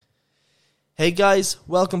Hey guys,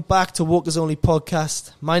 welcome back to Walkers Only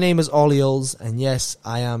Podcast. My name is Ollie Oles, and yes,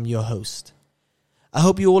 I am your host. I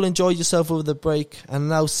hope you all enjoyed yourself over the break and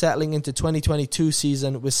are now settling into 2022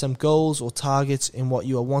 season with some goals or targets in what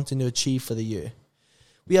you are wanting to achieve for the year.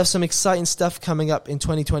 We have some exciting stuff coming up in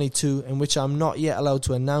 2022 in which I'm not yet allowed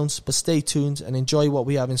to announce, but stay tuned and enjoy what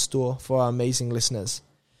we have in store for our amazing listeners.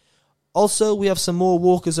 Also, we have some more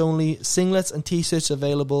Walkers Only singlets and t-shirts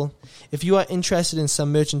available. If you are interested in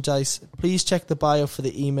some merchandise, please check the bio for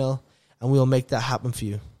the email and we will make that happen for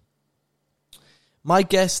you. My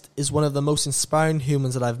guest is one of the most inspiring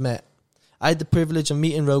humans that I've met. I had the privilege of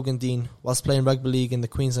meeting Rogan Dean whilst playing rugby league in the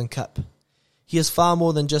Queensland Cup. He is far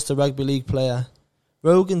more than just a rugby league player.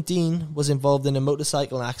 Rogan Dean was involved in a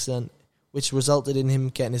motorcycle accident which resulted in him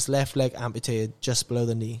getting his left leg amputated just below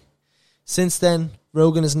the knee. Since then,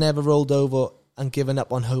 Rogan has never rolled over and given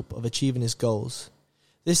up on hope of achieving his goals.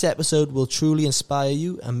 This episode will truly inspire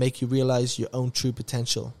you and make you realise your own true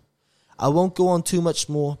potential. I won't go on too much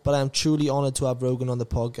more, but I am truly honoured to have Rogan on the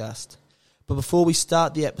podcast. But before we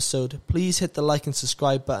start the episode, please hit the like and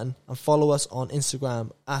subscribe button and follow us on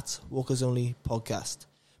Instagram at Walkers Only Podcast.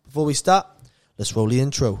 Before we start, let's roll the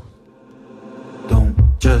intro. Don't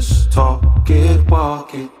just talk it,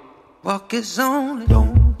 walk it. Walk is only.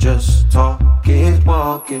 Don't just talk it,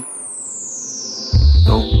 walk it.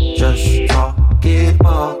 Don't just talk it,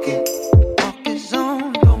 walk it. Walk is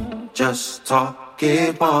only. Don't just talk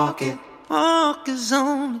it, walk it. Walk is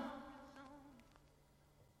only.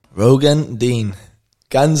 Rogan Dean.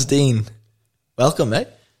 Guns Dean. Welcome, mate.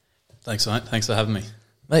 Thanks, mate. Thanks for having me.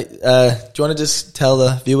 Mate, do you want to just tell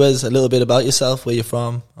the viewers a little bit about yourself, where you're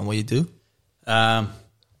from and what you do? My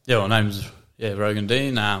name's Rogan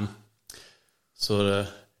Dean. Sort of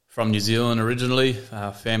from New Zealand originally.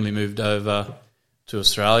 Family moved over to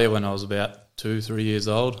Australia when I was about 2-3 years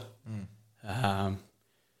old.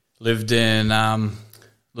 Lived in a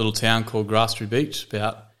little town called Grasstree Beach,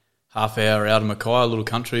 about half hour out of Mackay, a little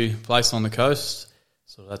country place on the coast.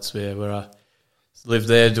 So that's where I lived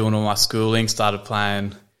there, doing all my schooling. Started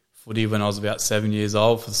playing footy when I was about 7 years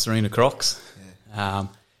old for the Serena Crocs. Yeah.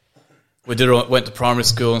 Went to primary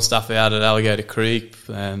school and stuff out at Alligator Creek,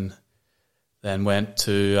 and then went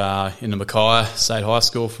to into Mackay State High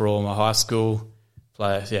School for all my high school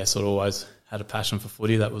play. Yeah, sort of always had a passion for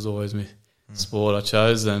footy. That was always my sport I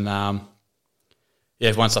chose. And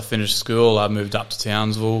once I finished school, I moved up to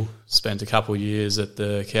Townsville. Spent a couple of years at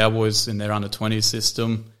the Cowboys in their under-20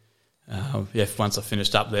 system. Once I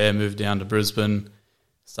finished up there, moved down to Brisbane.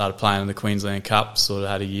 Started playing in the Queensland Cup. Sort of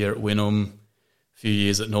had a year at Wynnum, a few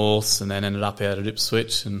years at Norths, and then ended up out at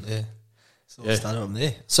Ipswich. And Started from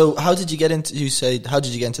there. So how did you get into? How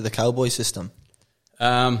did you get into the Cowboy system?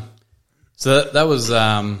 So that was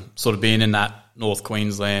sort of being in that North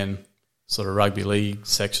Queensland sort of rugby league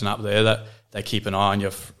section up there. That they keep an eye on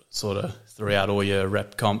you sort of throughout all your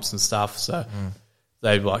rep comps and stuff. So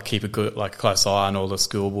they'd keep a good close eye on all the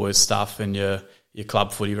schoolboys stuff and your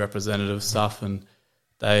club footy representative stuff. And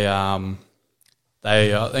they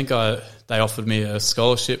offered me a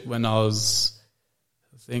scholarship when I was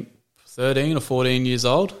 13 or 14 years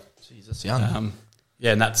old. Jesus, young.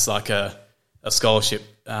 And that's like a scholarship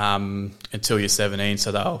until you're 17.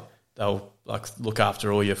 So they'll look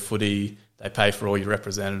after all your footy. They pay for all your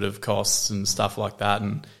representative costs and stuff like that.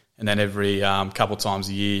 And then every couple times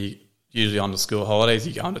a year, usually on the school holidays,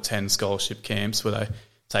 you go on to 10 scholarship camps where they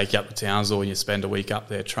take you up to Townsville and you spend a week up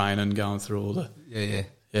there training, going through all the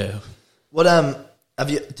yeah. What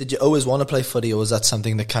did you always want to play footy, or was that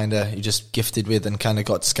something that kind of you just gifted with and kind of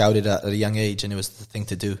got scouted at a young age and it was the thing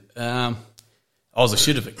to do? I was a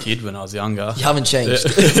shit of a kid when I was younger. You haven't changed.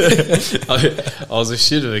 I was a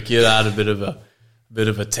shit of a kid. I had a bit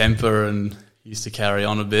of a temper and used to carry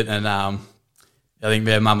on a bit. And I think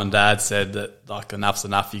their mum and dad said that enough's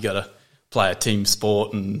enough. You got to play a team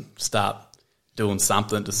sport and start doing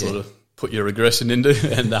something to sort of put your aggression into.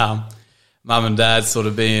 And mum and dad sort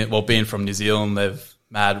of being from New Zealand, they're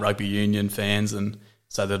mad rugby union fans, and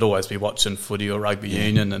so they'd always be watching footy or rugby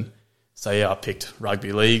union. And so I picked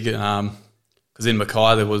rugby league because in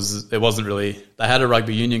Mackay there wasn't really, they had a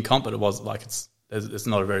rugby union comp, but it was it's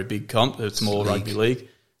not a very big comp. It's more rugby league.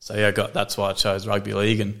 So that's why I chose rugby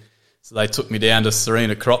league. And so they took me down to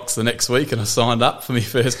Serena Crocs the next week, and I signed up for my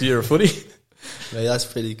first year of footy. Yeah, that's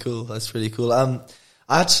pretty cool. I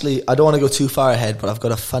don't want to go too far ahead, but I've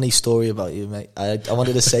got a funny story about you, mate. I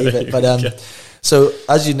wanted to save it, but so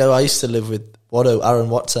as you know, I used to live with Aaron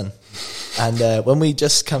Watson, and when we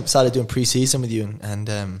just started doing pre-season with you,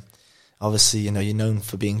 and obviously, you're known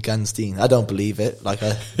for being Guns Dean. I don't believe it. I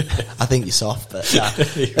think you're soft, but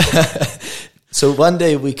So one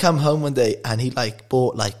day we come home one day and he like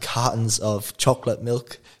bought like cartons of chocolate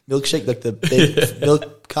milkshake, like the big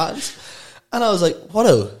milk cartons. And I was like, what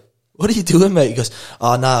are you doing, mate? He goes,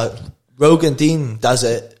 oh no, Rogan Dean does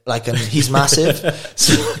it, like, and he's massive.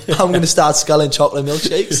 So I'm going to start sculling chocolate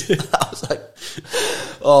milkshakes. I was like,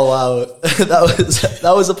 oh wow.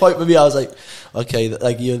 that was the point for me. I was like, okay,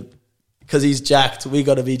 like because he's jacked, we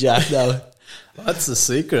got to be jacked now. That's the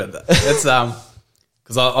secret. It's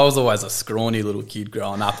because I was always a scrawny little kid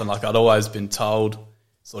growing up, and like I'd always been told,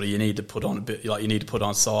 sort of, you need to put on a bit, like you need to put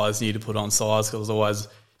on size, because I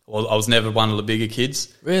was never one of the bigger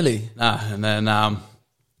kids. Really? Nah, and then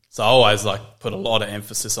so I always like put a lot of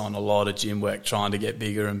emphasis on a lot of gym work, trying to get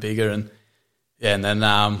bigger and bigger, and then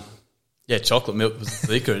chocolate milk was the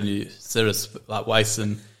secret, and you sort of like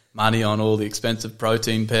wasting money on all the expensive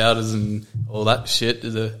protein powders and all that shit.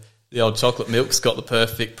 The old chocolate milk's got the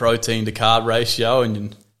perfect protein to carb ratio,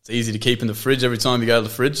 and it's easy to keep in the fridge. Every time you go to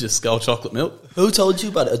the fridge, just scull chocolate milk. Who told you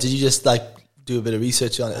about it? Or did you just like do a bit of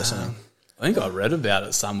research on it or something? I think I read about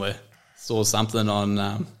it somewhere. Saw something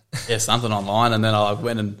on something online, and then I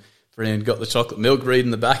went and got the chocolate milk, reading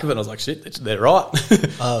the back of it, and I was like, shit, they're right.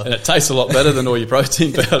 And it tastes a lot better than all your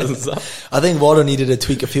protein powders and stuff. I think water needed to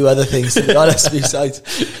tweak a few other things, to be honest, besides.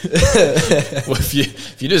 Well, if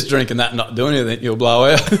you're just drinking that and not doing anything, you'll blow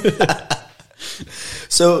out.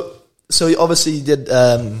 So obviously you did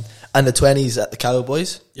under 20s at the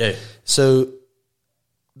Cowboys. Yeah. So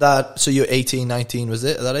you're 18, 19, was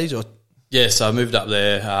it at that age? Or? Yeah, so I moved up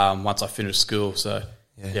there once I finished school. So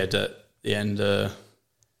at the end of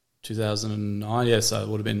 2009, so it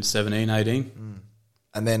would have been 17, 18.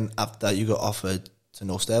 And then after that you got offered to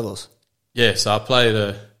North Devils. Yeah, so I played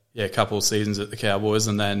a couple of seasons at the Cowboys,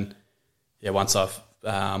 and then once I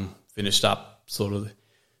finished up, sort of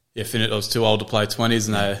I was too old to play 20s,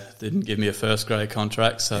 and they didn't give me a first grade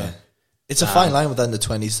contract. So it's a fine line with under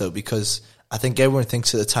 20s though, because I think everyone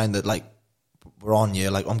thinks at the time that like we're on you,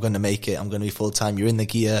 like I'm going to make it, I'm going to be full time. You're in the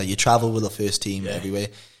gear, you travel with the first team everywhere,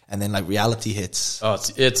 and then like reality hits. Oh,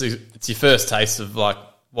 it's your first taste of like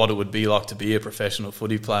what it would be like to be a professional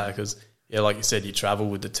footy player, because like you said, you travel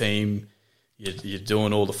with the team. You're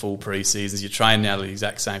doing all the full pre-seasons. You're training out of the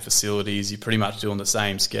exact same facilities. You're pretty much doing the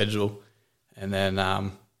same schedule. And then,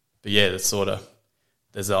 that's sort of,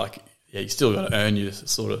 there's like, you still got to earn your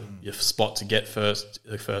sort of your spot to get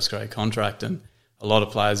the first grade contract. And a lot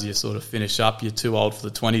of players, you sort of finish up. You're too old for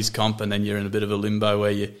the 20s comp, and then you're in a bit of a limbo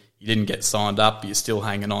where you didn't get signed up, but you're still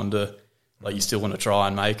hanging on to, like, you still want to try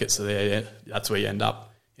and make it. So that's where you end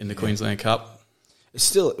up in the Queensland Cup. It's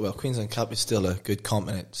still, Queensland Cup is still a good comp,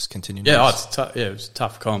 and it's continuing. Yeah, it was a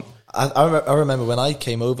tough comp. I remember when I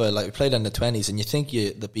came over, like we played under 20s, and you think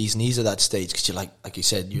you're the bee's knees at that stage because you're like you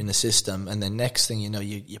said, you're in the system, and then next thing you know,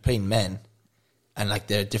 you're playing men, and like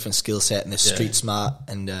they're a different skill set and they're street smart,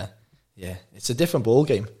 and it's a different ball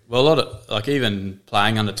game. Well, a lot of, like, even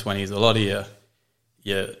playing under 20s, a lot of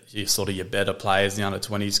your sort of your better players in the under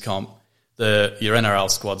 20s comp, your NRL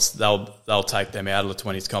squads, they'll take them out of the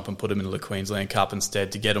 20s comp and put them into the Queensland Cup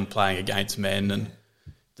instead to get them playing against men, and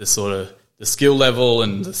the sort of the skill level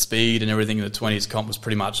and the speed and everything in the 20s comp was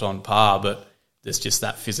pretty much on par, but there's just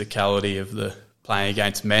that physicality of the playing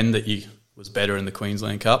against men that was better in the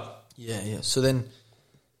Queensland Cup. Yeah. So then,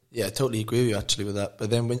 I totally agree with you actually with that. But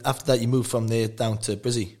then after that, you moved from there down to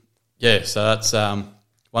Brizzy. Yeah, so that's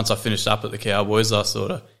once I finished up at the Cowboys, I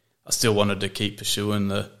still wanted to keep pursuing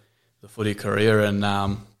the footy career, and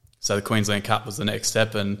so the Queensland Cup was the next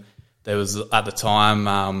step, and there was, at the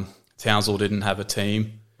time, Townsville didn't have a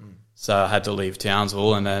team, so I had to leave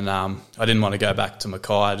Townsville, and then I didn't want to go back to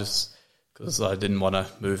Mackay just because I didn't want to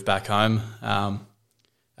move back home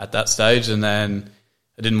at that stage, and then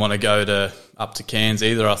I didn't want to go up to Cairns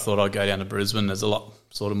either. I thought I'd go down to Brisbane. There's a lot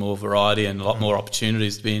sort of more variety and a lot more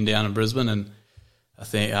opportunities being down in Brisbane, and I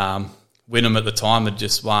think Wynnum at the time had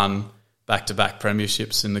just won back-to-back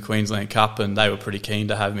premierships in the Queensland Cup, and they were pretty keen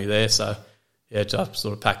to have me there. So, just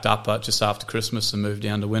sort of packed up just after Christmas and moved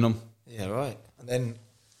down to Wynnum. Yeah, right. And then,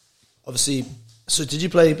 obviously, so did you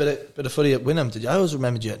play a bit of footy at Wynnum? Did you? I always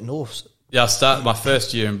remembered you at North. Yeah, my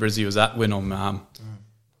first year in Brizzy was at Wynnum.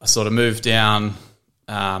 I sort of moved down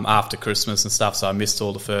after Christmas and stuff, so I missed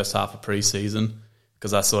all the first half of pre-season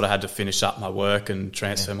because I sort of had to finish up my work and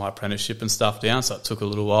transfer my apprenticeship and stuff down, so it took a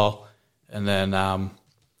little while. And then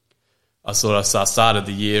I started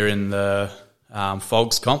the year in the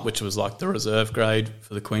Fogs comp, which was like the reserve grade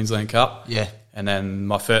for the Queensland Cup. Yeah. And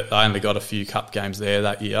then I only got a few cup games there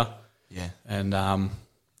that year. Yeah. And I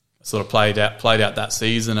sort of played out that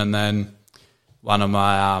season, and then one of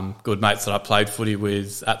my good mates that I played footy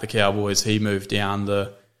with at the Cowboys, he moved down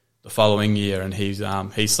the the following year, and he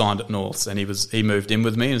signed at Norths, and he moved in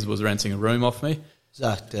with me and was renting a room off me. Is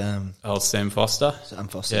that Old Sam Foster. Sam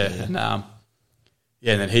Foster?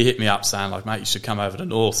 Yeah, and then he hit me up saying like, mate, you should come over to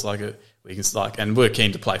Norths. Like we can and we're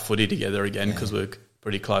keen to play footy together again because we're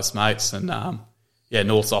pretty close mates. And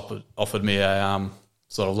Norths offered me a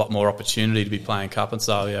sort of a lot more opportunity to be playing cup, and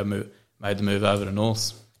so made the move over to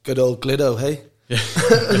Norths. Good old Gliddo, hey?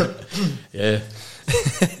 Yeah.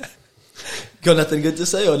 Got nothing good to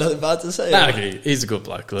say or nothing bad to say? Nah, he's a good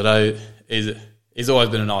bloke, Gliddo. He's always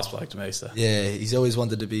been a nice bloke to me. So yeah, he's always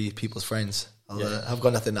wanted to be people's friends. I've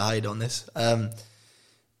got nothing to hide on this.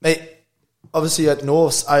 Mate, obviously at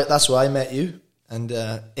Norths, that's where I met you and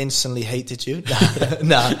instantly hated you.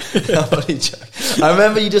 Nah, I'm only joking. I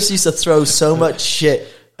remember you just used to throw so much shit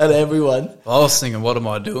at everyone. I was thinking, what am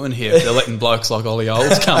I doing here? They're letting blokes like Ollie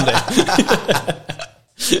Olds come down.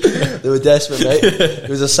 They were desperate, mate. It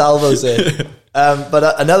was a salvos there.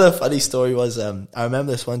 But another funny story was, I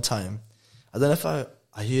remember this one time, I don't know if I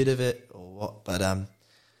heard of it or what, but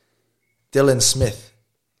Dylan Smith.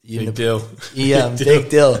 Big deal. Big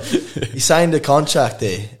deal. He signed a contract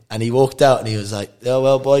there and he walked out and he was like, "Oh,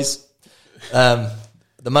 well, boys, the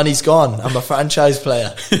money's gone. I'm a franchise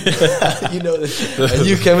player." You know this. And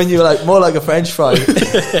you came in, you were like, more like a French fry. Well,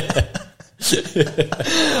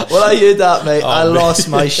 I heard that, mate. I lost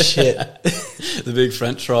my shit. The big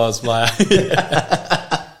French fries player.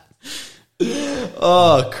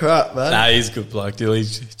 Oh, crap, man. Nah, he's a good bloke, dude.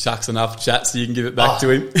 He chucks enough chat so you can give it back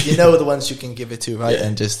to him. You know the ones you can give it to, right? Yeah.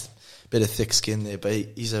 And just a bit of thick skin there. But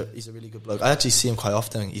he's a really good bloke. I actually see him quite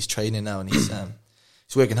often. He's training now and he's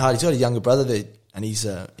working hard. He's got a younger brother there and he's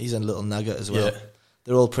a little nugget as well. Yeah.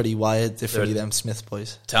 They're all pretty wired differently, them Smith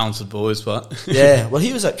boys. Talented boys, but... Yeah, well,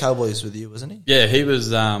 he was at Cowboys with you, wasn't he? Yeah, he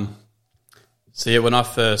was... when I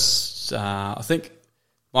first... I think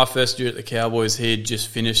my first year at the Cowboys, he had just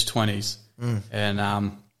finished 20s. And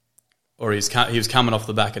he was coming off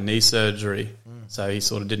the back of knee surgery, so he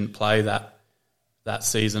sort of didn't play that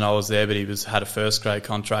season I was there, but he had a first grade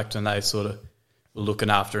contract, and they sort of were looking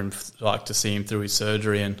after him, like to see him through his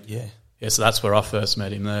surgery, and so that's where I first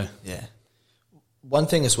met him there. Yeah. One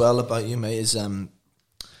thing as well about you, mate, is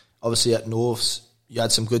obviously at Norths you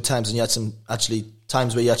had some good times, and you had some actually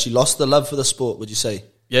times where you actually lost the love for the sport. Would you say?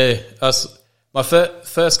 Yeah, my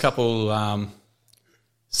first couple.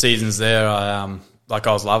 Seasons there, I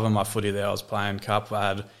was loving my footy there. I was playing cup. I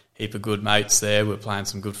had a heap of good mates there. We were playing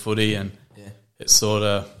some good footy, and it's sort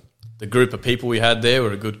of the group of people we had there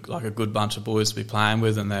were a good bunch of boys to be playing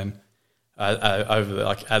with. And then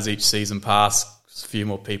as each season passed, a few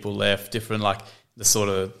more people left. Different it sort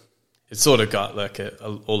of got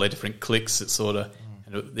all their different cliques. It sort of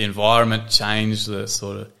the environment changed.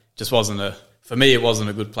 For me, it wasn't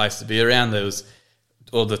a good place to be around.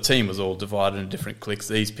 The team was all divided into different cliques.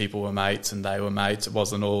 These people were mates and they were mates. It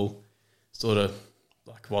wasn't all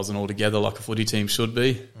wasn't all together like a footy team should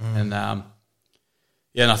be. And and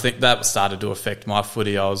I think that started to affect my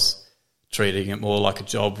footy. I was treating it more like a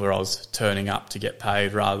job where I was turning up to get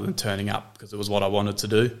paid rather than turning up because it was what I wanted to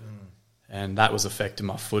do. And that was affecting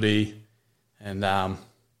my footy. And so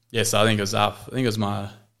I think it was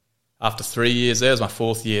after 3 years there, it was my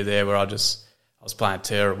fourth year there where I was playing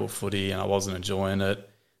terrible footy and I wasn't enjoying it.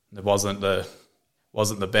 There wasn't the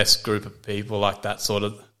best group of people like that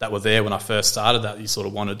that were there when I first started that you sort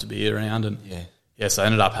of wanted to be around. And so I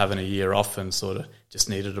ended up having a year off and sort of just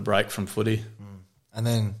needed a break from footy. And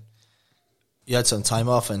then you had some time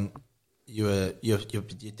off, and your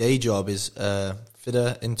day job is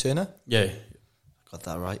fitter in Turner. Yeah, got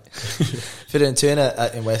that right. Fitter in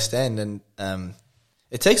Turner in West End, and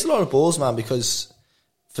it takes a lot of balls, man, because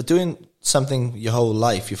for doing something your whole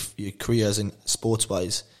life, your career as in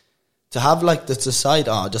sports-wise, to have to decide,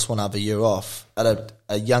 I just want to have a year off at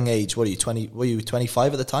a young age. What are you, 20? Were you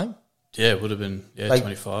 25 at the time? Yeah, it would have been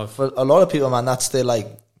 25. For a lot of people, man, that's their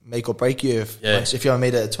make or break year if you haven't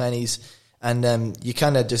made it at 20s. And you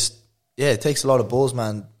kind of just, it takes a lot of balls,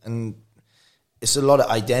 man. And it's a lot of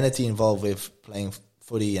identity involved with playing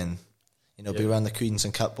footy and, be around the Credence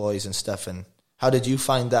and Cup boys and stuff. And how did you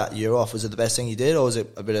find that year off? Was it the best thing you did, or was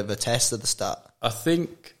it a bit of a test at the start? I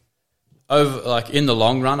think in the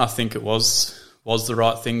long run, I think it was the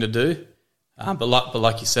right thing to do. But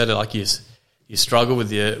like you said, you struggle with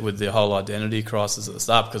the whole identity crisis at the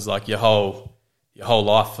start because your whole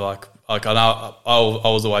life, I know I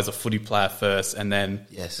was always a footy player first, and then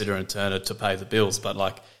fitter and Turner to pay the bills.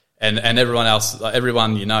 But and everyone else,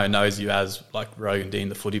 everyone knows you as Rogan Dean,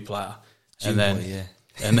 the footy player, and then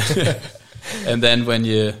and then when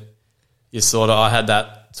you sort of,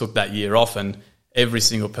 I took that year off, and every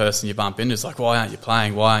single person you bump into is like, why aren't you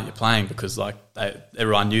playing? Why aren't you playing? Because like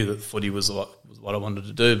everyone knew that footy was what I wanted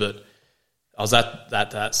to do, but I was at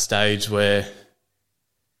that stage where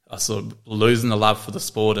I sort of losing the love for the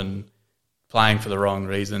sport and playing for the wrong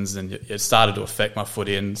reasons, and it started to affect my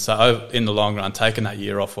footy. And so in the long run, taking that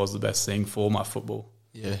year off was the best thing for my football.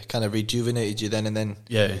 Yeah, kind of rejuvenated you then, and then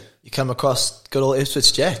yeah, you come across good old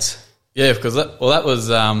Ipswich Jets. Yeah, because that was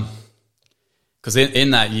because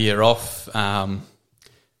in that year off,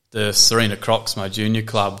 the Serena Crocs, my junior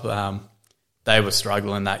club, they were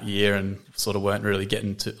struggling that year and sort of weren't really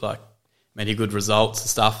getting to like many good results and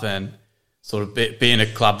stuff, and sort of being a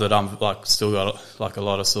club that I'm like still got like a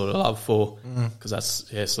lot of sort of love for, because that's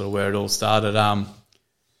sort of where it all started.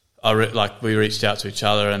 We reached out to each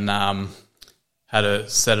other and had to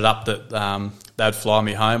set it up that they'd fly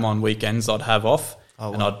me home on weekends I'd have off,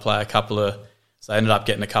 and I'd play so I ended up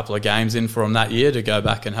getting a couple of games in for them that year to go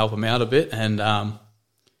back and help them out a bit, and I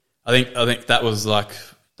think that was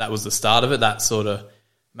the start of it. That sort of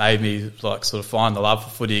made me like sort of find the love for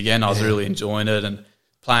footy again. I was really enjoying it and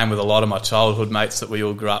playing with a lot of my childhood mates that we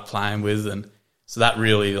all grew up playing with, and so that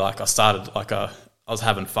really like I started like I was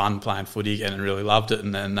having fun playing footy again and really loved it,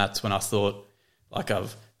 and then that's when I thought like I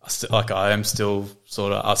still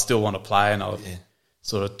want to play, and I was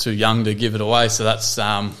sort of too young to give it away. So that's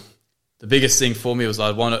the biggest thing for me was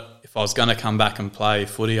if I was going to come back and play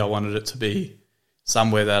footy, I wanted it to be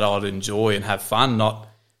somewhere that I'd enjoy and have fun, not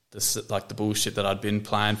the bullshit that I'd been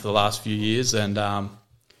playing for the last few years. And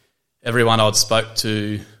everyone I'd spoke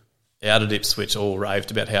to out at Ipswich all raved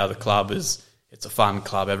about how the club it's a fun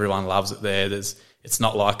club. Everyone loves it there. It's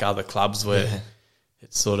not like other clubs where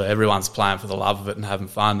it's sort of everyone's playing for the love of it and having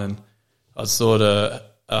fun. And I sort of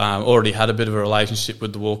already had a bit of a relationship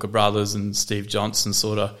with the Walker brothers and Steve Johnson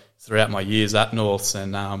sort of throughout my years at Norths,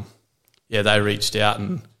 and they reached out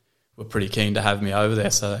and were pretty keen to have me over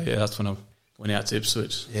there. So that's when I went out to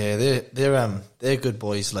Ipswich. Yeah, they're good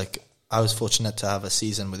boys. Like I was fortunate to have a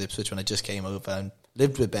season with Ipswich when I just came over and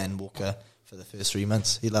lived with Ben Walker for the first 3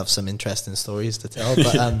 months. He'll have some interesting stories to tell,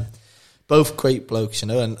 but both great blokes,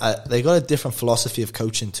 and they got a different philosophy of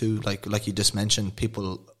coaching too. Like you just mentioned,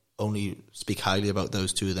 people only speak highly about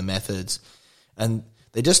those two, the methods, and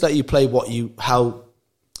they just let you play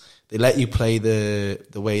they let you play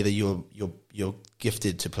the way that you're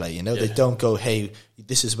gifted to play. They don't go, hey,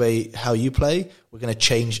 this is how you play. We're going to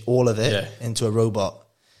change all of it into a robot.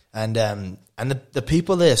 And the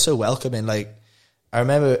people there are so welcoming. Like I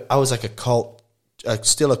remember I was like a cult,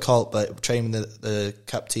 still a cult, but training the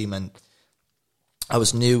cup team, and I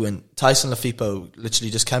was new, and Tyson Lafippo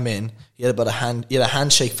literally just came in. He had a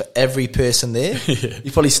handshake for every person there. He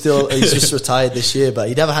probably he's just retired this year, but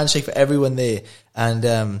he'd have a handshake for everyone there,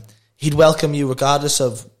 and he'd welcome you regardless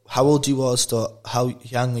of how old you was or how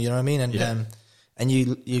young, you know what I mean? And and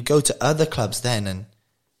you go to other clubs then, and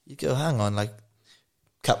you go, hang on, like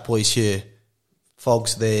Cup boys here,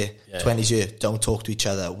 Fogs there, 20s here, don't talk to each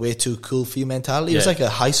other. We're too cool for you mentality. It was like a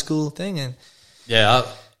high school thing, and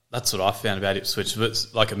that's what I found about Ipswich. But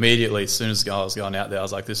like immediately, as soon as I was going out there, I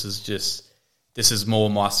was like, this is more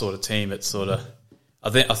my sort of team. It's sort of,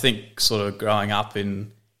 I think sort of growing up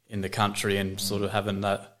in the country and sort of having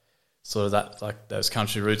that like those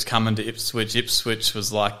country roots coming to Ipswich. Ipswich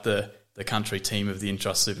was like the country team of the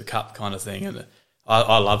Intrust Super Cup kind of thing, and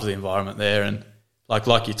I love the environment there. And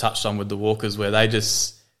like you touched on with the Walkers, where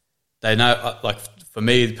they know, like for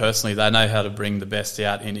me personally, they know how to bring the best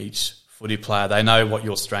out in each footy player. They know what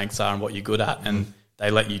your strengths are and what you're good at, and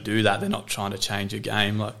they let you do that. They're not trying to change your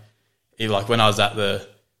game. Like when I was at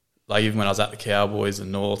even when I was at the Cowboys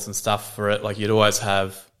and North and stuff for it, like you'd always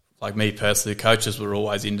have, like me personally, coaches were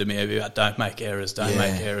always into me about don't make errors,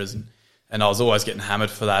 and I was always getting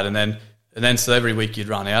hammered for that. And then so every week you'd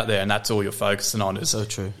run out there, and that's all you're focusing on. Is so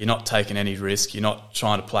true. You're not taking any risk. You're not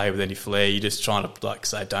trying to play with any flair. You're just trying to like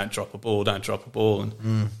say, don't drop a ball,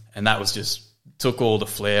 and that was just took all the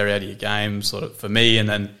flair out of your game, sort of for me. And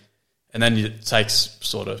then it takes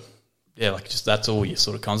sort of just that's all you're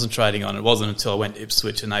sort of concentrating on. It wasn't until I went to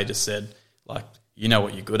Ipswich and they just said, like, you know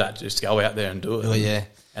what you're good at, just go out there and do it. Oh yeah.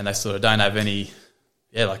 And they sort of don't have any,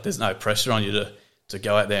 like there's no pressure on you to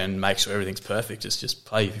go out there and make sure everything's perfect. Just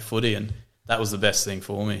play your footy, and that was the best thing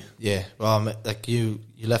for me. Yeah, well, like you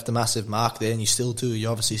left a massive mark there, and you still do.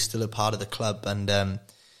 You're obviously still a part of the club, and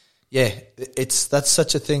that's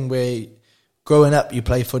such a thing where growing up you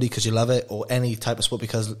play footy because you love it, or any type of sport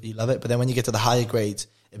because you love it. But then when you get to the higher grades,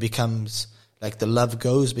 it becomes like the love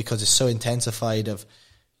goes because it's so intensified. Of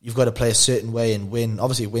you've got to play a certain way and win.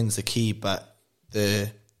 Obviously, win's the key, but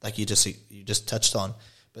like you just touched on.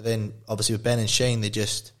 But then obviously with Ben and Shane, they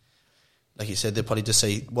just, like you said, they probably just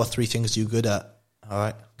say, what 3 things are you good at? all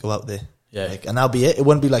right, go out there. Yeah. Like, and that'll be it. It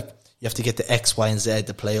wouldn't be like you have to get the X, Y, and Z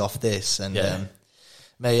to play off this. And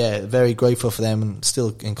very grateful for them, and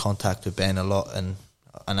still in contact with Ben a lot. And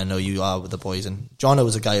I know you are with the boys. And Jono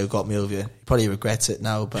was a guy who got me over here. He probably regrets it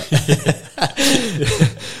now, but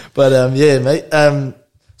but yeah, mate.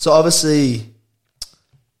 So obviously,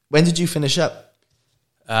 when did you finish up?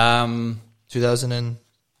 2020.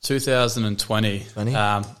 2020.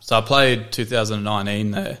 So I played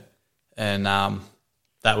 2019 there, and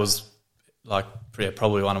that was like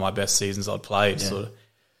probably one of my best seasons I'd played. Yeah. Sort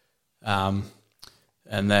of,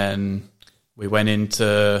 and then we went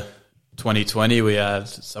into 2020. We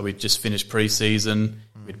just finished pre-season.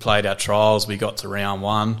 We'd played our trials. We got to round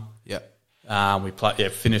one. Yeah. We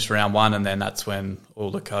finished round one, and then that's when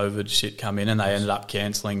all the COVID shit come in, and they ended up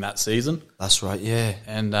cancelling that season. That's right. Yeah.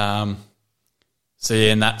 And so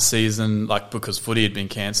yeah, in that season, like because footy had been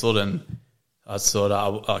cancelled, and I sort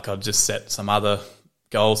of I'd just set some other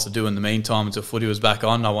goals to do in the meantime until footy was back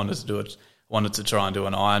on. I wanted to try and do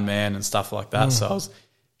an Ironman and stuff like that. So I was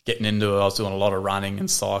getting into it. I was doing a lot of running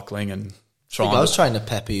and cycling and trying. I was trying to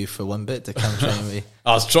pepper you for one bit to come train me.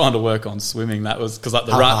 I was trying to work on swimming. That was because like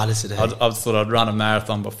the How run. hard is it? I thought I'd run a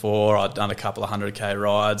marathon before. I'd done a couple of 100k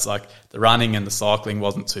rides. Like the running and the cycling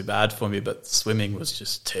wasn't too bad for me, but swimming was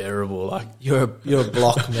just terrible. Like You're a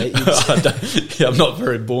block, mate. I'm not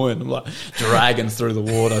very buoyant. I'm like dragging through the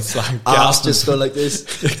water. It's like Arse just go like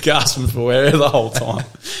this. gasping for air the whole time.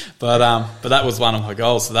 But that was one of my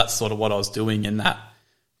goals. So that's sort of what I was doing in that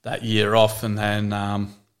year off, and then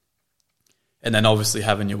obviously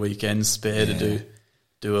having your weekends spare to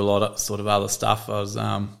do a lot of sort of other stuff. I was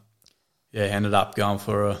ended up going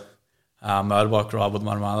for a motorbike ride with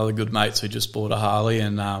one of my other good mates who just bought a Harley,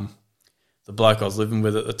 and the bloke I was living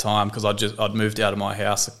with at the time, because I'd moved out of my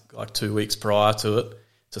house like 2 weeks prior to it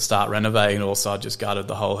to start renovating, and also I just gutted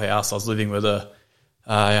the whole house. I was living with a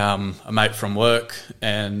mate from work,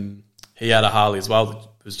 and he had a Harley as well that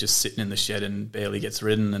was just sitting in the shed and barely gets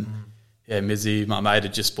ridden. And Mizzy, my mate,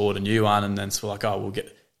 had just bought a new one, and then so we're like, oh, we'll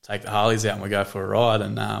take the Harleys out and we go for a ride.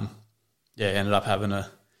 And ended up having an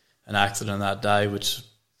accident that day, which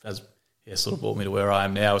has sort of brought me to where I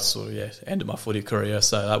am now. It's sort of ended my footy career.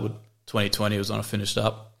 So 2020 was when I finished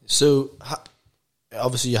up. So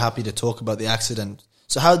obviously you're happy to talk about the accident.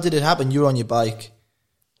 So how did it happen? You were on your bike.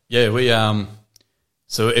 Yeah, we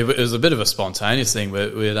so it was a bit of a spontaneous thing.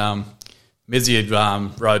 Mizzy had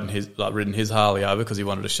ridden his Harley over because he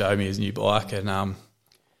wanted to show me his new bike, and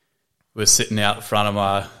we were sitting out in front of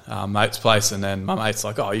my mate's place, and then my mate's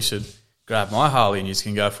like, "Oh, you should grab my Harley and you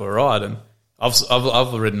can go for a ride." And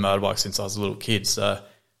I've ridden motorbikes since I was a little kid, so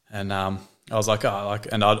I was like,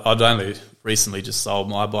 and I'd only recently just sold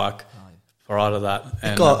my bike prior to that.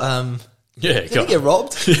 And, did you get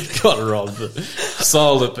robbed? Got robbed, but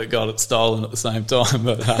sold it, but got it stolen at the same time.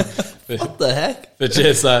 But what the heck? But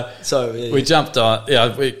yeah, so sorry, we jumped on.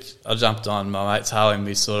 I jumped on my mate's Harley, and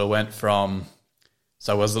we sort of went from.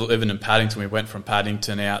 So I was living in Paddington. We went from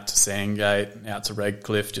Paddington out to Sandgate, out to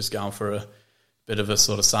Redcliffe, just going for a bit of a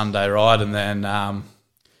sort of Sunday ride, and then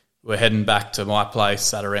we're heading back to my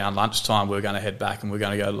place at around lunchtime. We were going to head back, and we're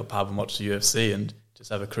going to go to the pub and watch the UFC and just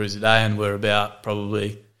have a cruisy day. And we're about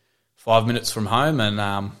probably 5 minutes from home, and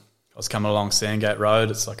I was coming along Sandgate Road.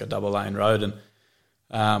 It's like a double lane road, and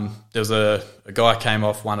there was a guy came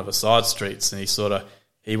off one of the side streets, and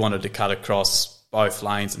he wanted to cut across both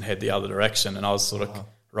lanes and head the other direction, and I was sort of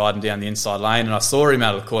riding down the inside lane, and I saw him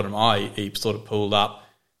out of the corner of my eye. He sort of pulled up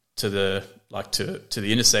to the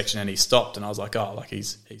intersection, and he stopped, and I was like, oh, like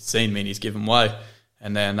he's seen me and he's given way.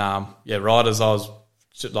 And then right as I was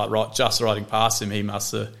just riding past him, he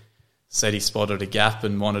must have said he spotted a gap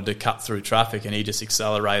and wanted to cut through traffic, and he just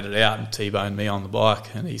accelerated out and T-boned me on the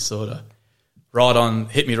bike, and he sort of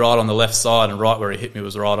hit me right on the left side, and right where he hit me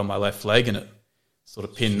was right on my left leg, and it sort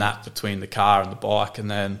of pinned that between the car and the bike,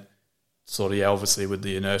 and then sort of, obviously with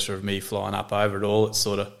the inertia of me flying up over it all, it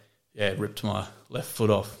sort of, ripped my left foot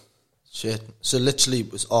off. Shit. So literally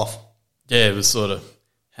it was off? Yeah, it was sort of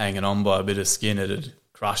hanging on by a bit of skin. It had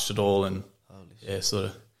crushed it all, and sort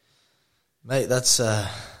of. Mate, that's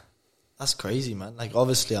crazy, man. Like,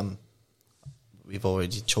 obviously we've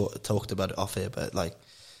already talked about it off here, but like,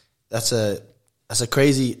 that's a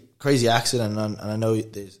crazy accident, and I know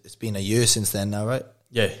it's been a year since then now, right?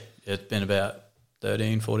 Yeah, it's been about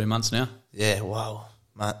 13, 14 months now. Yeah, wow,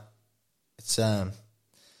 man. It's I'm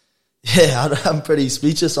pretty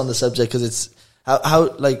speechless on the subject, because it's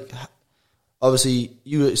how like, obviously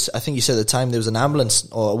I think you said at the time there was an ambulance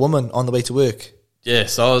or a woman on the way to work. Yeah,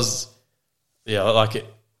 so I was, like it.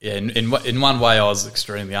 Yeah, in one way I was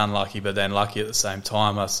extremely unlucky, but then lucky at the same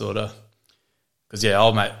time. I sort of Because,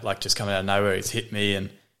 old mate, like, just coming out of nowhere, he's hit me, and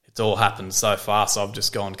it's all happened so fast. So I've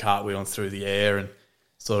just gone cartwheeling through the air and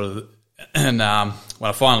sort of... And when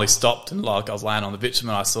I finally stopped and, like, I was laying on the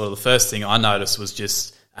bitumen, the first thing I noticed was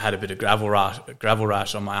just I had a bit of gravel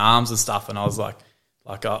rash on my arms and stuff, and I was like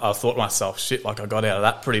I thought to myself, shit, like, I got out of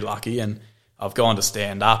that pretty lucky, and I've gone to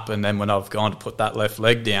stand up, and then when I've gone to put that left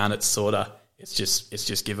leg down, it's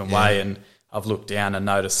just given way, and I've looked down and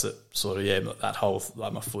noticed that that whole,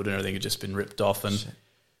 like, my foot and everything had just been ripped off, and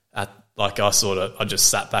I just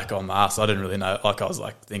sat back on my ass. I didn't really know, like, I was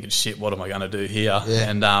like thinking, shit, what am I going to do here? Yeah.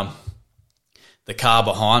 And the car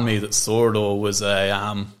behind me that saw it all was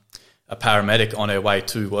a paramedic on her way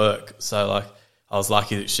to work. So, like, I was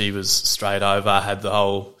lucky that she was straight over, had the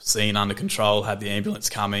whole scene under control, had the ambulance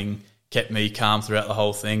coming, kept me calm throughout the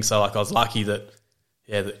whole thing. So, like, I was lucky that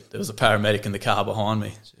there was a paramedic in the car behind me.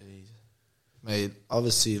 Jeez. Mate,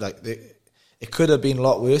 obviously, like, it could have been a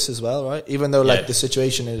lot worse as well, right? Even though, like, the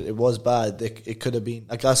situation, it was bad, it could have been,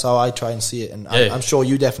 like, that's how I try and see it, and I'm sure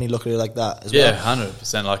you definitely look at it like that as well. Yeah,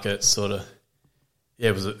 100%. Like, it's sort of,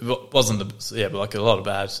 it was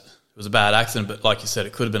a bad accident, but like you said,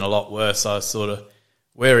 it could have been a lot worse. I sort of,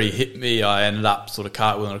 where he hit me, I ended up sort of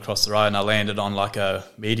cartwheeling across the road, and I landed on, like, a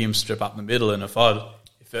medium strip up the middle, and if I'd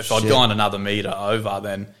gone another metre over,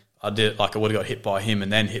 then I would have got hit by him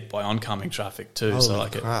and then hit by oncoming traffic too. Holy so,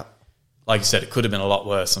 like, crap. Like you said, it could have been a lot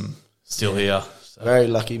worse. I'm still here. So. Very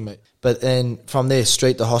lucky, mate. But then from there,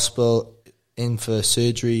 straight to hospital, in for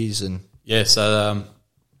surgeries and... Yeah, so,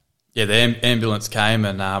 the ambulance came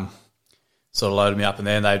and sort of loaded me up, and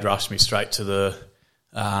then they'd rushed me straight to the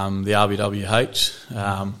RBWH.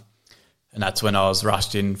 And that's when I was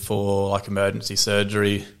rushed in for, like, emergency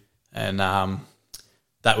surgery. And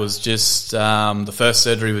that was just... the first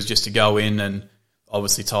surgery was just to go in and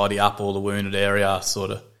obviously tidy up all the wounded area,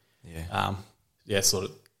 sort of... sort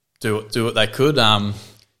of do what they could.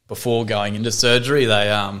 Before going into surgery,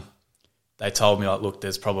 they told me, like, look,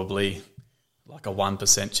 there's probably like a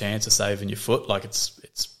 1% chance of saving your foot. Like, it's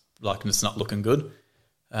not looking good.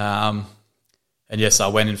 And yes, I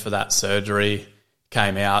went in for that surgery,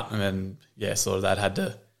 came out, and then sort of that had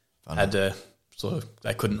to sort of,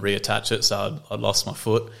 they couldn't reattach it, so I'd lost my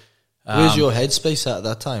foot. Where's your headspace at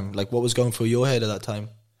that time? Like, what was going through your head at that time?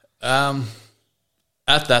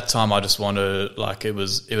 At that time, I just wanted, like, it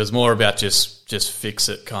was more about just fix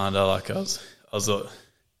it, kind of. Like, I was a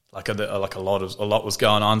lot was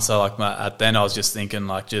going on. So, like, then I was just thinking,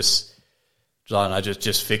 like, just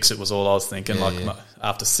fix it was all I was thinking.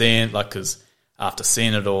 After seeing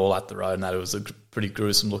it all at the road, and that, it was a pretty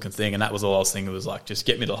gruesome looking thing, and that was all I was thinking, was like, just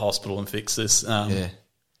get me to the hospital and fix this. I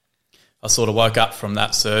sort of woke up from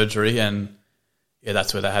that surgery, and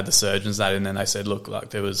that's where they had the surgeons that, and then they said, look, like,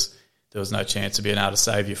 there was no chance of being able to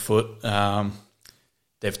save your foot.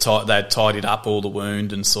 They'd tidied up all the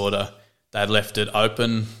wound, and sort of they'd left it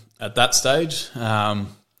open at that stage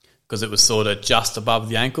because it was sort of just above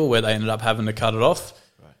the ankle where they ended up having to cut it off.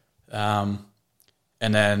 Right.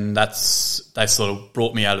 And then they sort of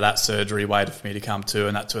brought me out of that surgery, waited for me to come to,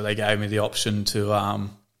 and that's where they gave me the option to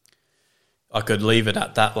I could leave it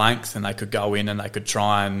at that length, and they could go in and they could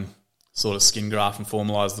try and sort of skin graft and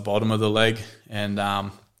formalise the bottom of the leg,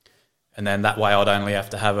 and then that way I'd only have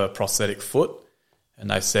to have a prosthetic foot. And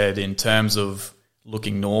they said, in terms of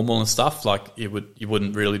looking normal and stuff, like, you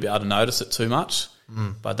wouldn't really be able to notice it too much.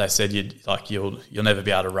 But they said you'll never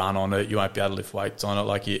be able to run on it, you won't be able to lift weights on it,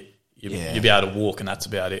 like you'll be able to walk, and that's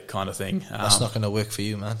about it, kind of thing. That's not going to work for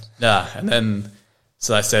you, man. Yeah, and then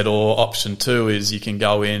so they said, or option 2 is you can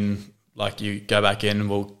go in, like, you go back in and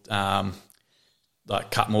we'll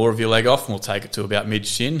like cut more of your leg off, and we'll take it to about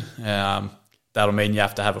mid-shin. That'll mean you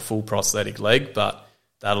have to have a full prosthetic leg, but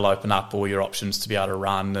that'll open up all your options to be able to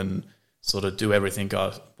run and sort of do everything.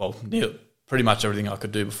 Pretty much everything I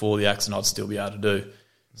could do before the accident, I'd still be able to do.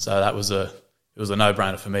 So it was a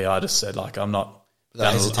no-brainer for me. I just said, like, I'm not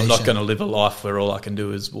going to live a life where all I can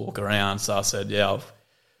do is walk around. So I said, I'll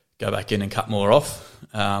go back in and cut more off.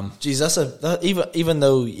 Geez, even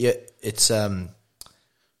though it's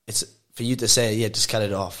for you to say, just cut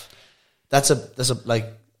it off. That's a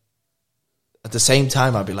like. At the same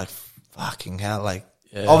time, I'd be like, fucking hell, like.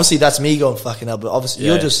 Yeah. Obviously, that's me going fucking hell, but obviously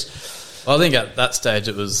you're just... Well, I think at that stage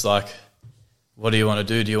it was like, what do you want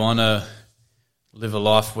to do? Do you want to live a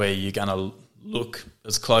life where you're going to look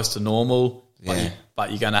as close to normal,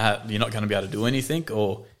 but you're not going to be able to do anything?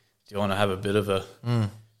 Or do you want to have a bit of a...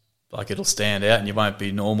 Like, it'll stand out and you won't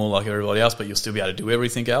be normal like everybody else, but you'll still be able to do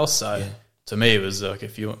everything else? So to me, it was like,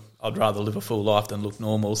 I'd rather live a full life than look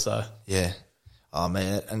normal, so... Yeah. Oh,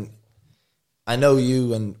 man, and... I know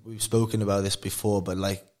you, and we've spoken about this before, but,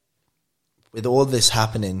 like, with all this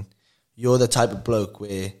happening, you're the type of bloke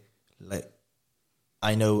where, like,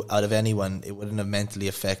 I know out of anyone, it wouldn't have mentally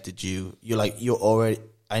affected you. You're already.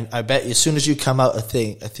 I bet as soon as you come out of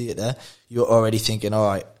a theatre, you're already thinking, all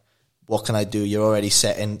right, what can I do? You're already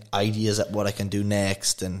setting ideas at what I can do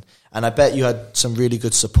next, and I bet you had some really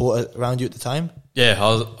good support around you at the time. Yeah,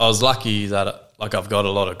 I was lucky that like I've got a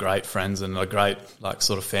lot of great friends and a great like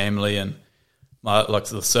sort of family, and my like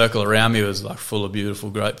the circle around me was like full of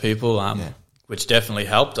beautiful, great people, which definitely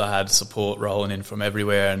helped. I had support rolling in from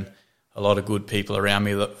everywhere, and a lot of good people around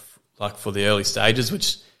me that like for the early stages,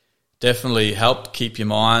 which definitely helped keep your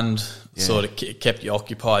mind sort of kept you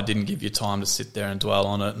occupied, didn't give you time to sit there and dwell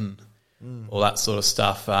on it and all that sort of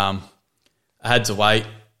stuff. I had to wait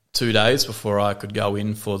 2 days before I could go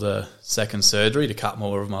in for the second surgery to cut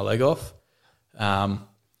more of my leg off. And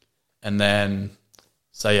then,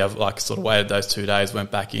 I've like sort of waited those 2 days, went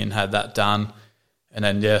back in, had that done. And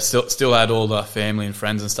then, still had all the family and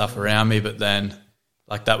friends and stuff around me, but then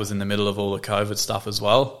like that was in the middle of all the COVID stuff as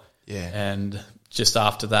well. Yeah. And just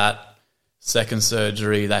after that second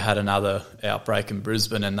surgery, they had another outbreak in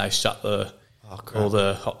Brisbane, and they shut pretty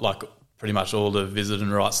much all the visiting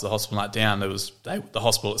rights to the hospital down. The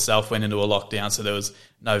hospital itself went into a lockdown, so there was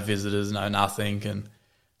no visitors, no nothing, and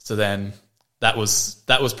so then that was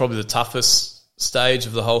probably the toughest stage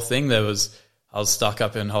of the whole thing. I was stuck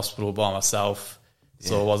up in hospital by myself,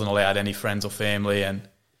 so I wasn't allowed any friends or family, and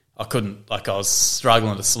I was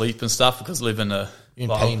struggling to sleep and stuff because you're in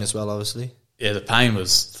pain as well, obviously. Yeah, the pain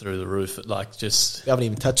was through the roof. We haven't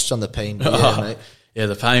even touched on the pain. But mate. Yeah,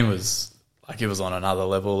 the pain was like it was on another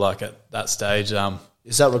level. Like at that stage,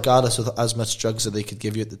 is that regardless of as much drugs that they could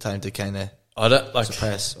give you at the time to kind of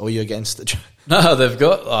suppress, or you're against the drug? No, they've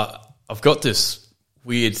got. I've got this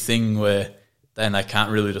weird thing where then they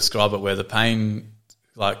can't really describe it, where the pain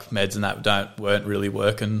like meds and that weren't really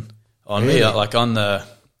working on me. Like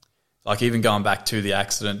even going back to the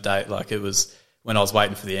accident date, like it was. When I was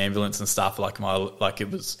waiting for the ambulance and stuff,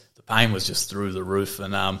 the pain was just through the roof.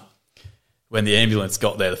 And when the ambulance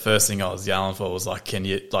got there, the first thing I was yelling for was like, "Can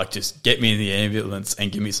you like just get me in the ambulance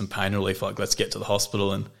and give me some pain relief? Like, let's get to the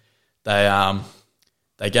hospital." And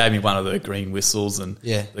they gave me one of the green whistles, and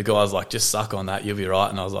the guy was like, "Just suck on that, you'll be right."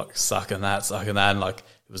 And I was like, sucking that, and like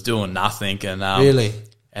it was doing nothing. And really,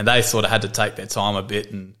 and they sort of had to take their time a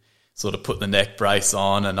bit and sort of put the neck brace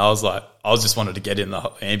on, and I was just wanted to get in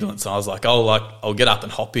the ambulance. And I was like, I'll get up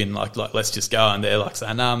and hop in, like let's just go. And they're like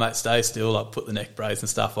saying, "No, mate, stay still." Like put the neck brace and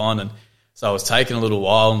stuff on, and so I was taking a little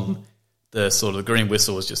while, and the green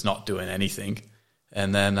whistle was just not doing anything.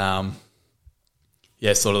 And then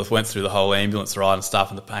sort of went through the whole ambulance ride and stuff,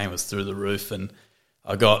 and the pain was through the roof. And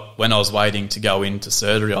when I was waiting to go into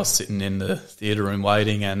surgery, I was sitting in the theatre room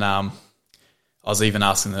waiting, and I was even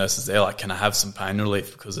asking the nurses there, like, "Can I have some pain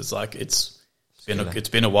relief?" Because it's like it's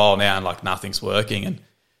been a while now, and like nothing's working. And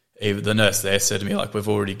even the nurse there said to me, like, "We've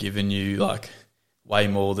already given you like way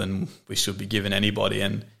more than we should be giving anybody."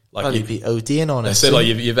 And like you'd be ODing on it. They said like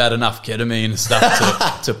you've had enough ketamine and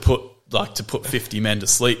stuff to put 50 men to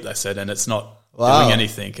sleep. They said, and it's not doing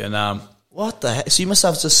anything. And what the heck? So you must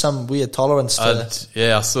have just some weird tolerance to that.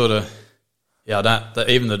 I don't.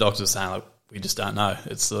 Even the doctors are saying like, we just don't know.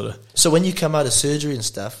 It's sort of. So when you come out of surgery and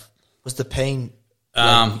stuff, was the pain?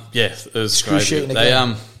 It was crazy.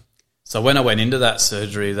 So when I went into that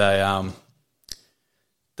surgery, they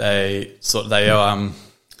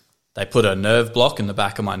put a nerve block in the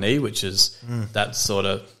back of my knee, which is that sort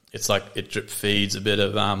of. It's like it drip feeds a bit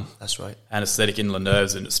of that's right, anesthetic in the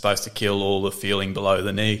nerves, and it's supposed to kill all the feeling below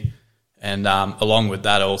the knee. And along with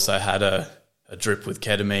that, I also had a drip with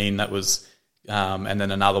ketamine that was. And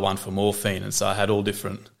then another one for morphine, and so I had all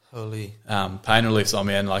different pain reliefs on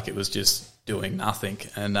me, and like it was just doing nothing.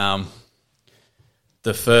 And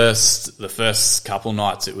the first couple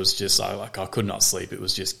nights, it was just I could not sleep. It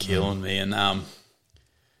was just killing me, and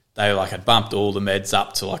they like had bumped all the meds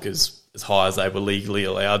up to like as high as they were legally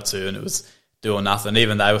allowed to, and it was doing nothing.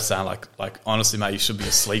 Even they were saying like honestly, mate, you should be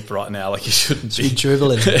asleep right now. Like you shouldn't be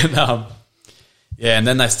dribbling. And, and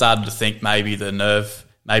then they started to think maybe they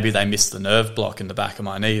missed the nerve block in the back of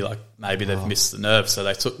my knee. Like maybe they've missed the nerve. So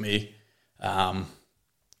they took me back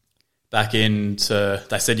into,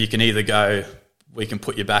 they said you can either go, we can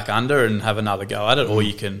put you back under and have another go at it, or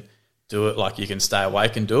you can do it, like you can stay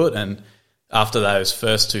awake and do it. And after those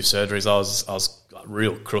first two surgeries, I was like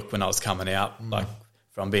real crook when I was coming out. Like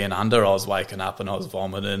from being under, I was waking up and I was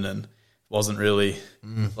vomiting and wasn't really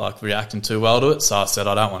like reacting too well to it. So I said,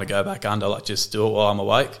 I don't want to go back under, like just do it while I'm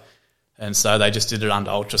awake. And so they just did it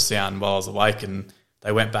under ultrasound while I was awake, and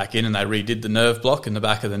they went back in and they redid the nerve block in the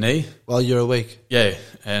back of the knee. While you're awake? Yeah.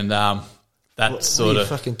 And that sort of...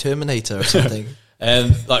 fucking Terminator or something?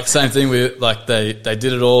 And like same thing with like they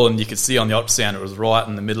did it all, and you could see on the ultrasound it was right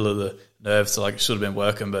in the middle of the nerve, so like it should have been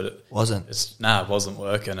working, but it wasn't. It wasn't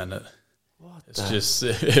working, and it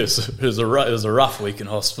was a rough week in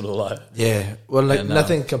hospital. Like yeah, well, like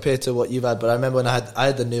nothing compared to what you've had. But I remember when I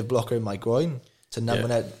had the nerve blocker in my groin to numb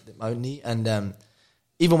my knee, and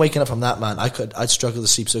even waking up from that, man, I'd struggle to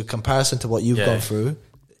sleep. So in comparison to what you've gone through,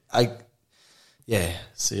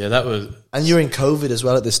 So that was, and you're in COVID as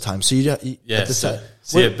well at this time. So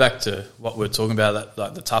back to what we're talking about. That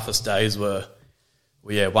like the toughest days were,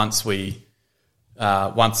 once the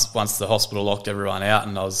hospital locked everyone out,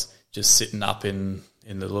 and I was just sitting up in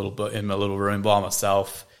my little room by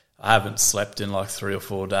myself. I haven't slept in like 3 or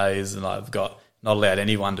 4 days, and I've got not allowed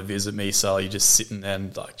anyone to visit me. So you're just sitting there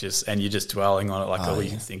and you're just dwelling on it. Like all you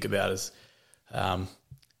can think about is, that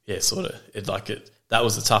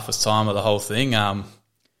was the toughest time of the whole thing. And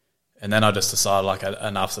then I just decided, like,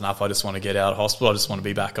 enough's enough. I just want to get out of hospital. I just want to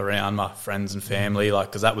be back around my friends and family, like,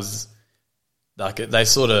 because that was, like, they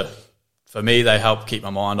sort of, for me, they helped keep my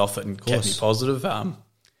mind off it and kept me positive. That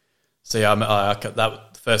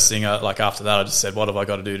first thing, after that, I just said, what have I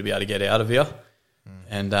got to do to be able to get out of here?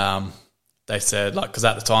 And they said, like, because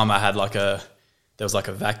at the time I had there was like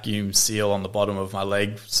a vacuum seal on the bottom of my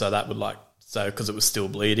leg, so that would because it was still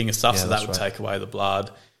bleeding and stuff, so that would take away the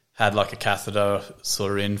blood. Had like a catheter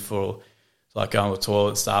sort of in for like going to the toilet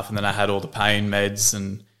and stuff, and then I had all the pain meds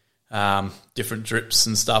and different drips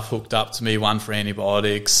and stuff hooked up to me, one for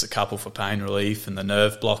antibiotics, a couple for pain relief, and the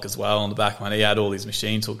nerve block as well on the back of my knee. I had all these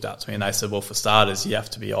machines hooked up to me, and they said, well, for starters, you have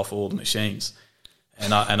to be off all the machines.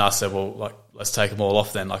 And I said, well, like, let's take them all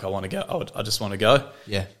off then. Like, I want to go. I just want to go.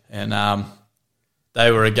 Yeah. And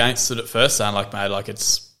they were against it at first, saying, like, mate, like,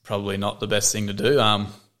 it's probably not the best thing to do. I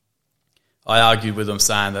argued with them,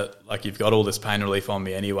 saying that, like, you've got all this pain relief on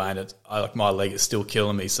me anyway, and my leg is still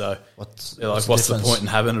killing me. So, what's the point in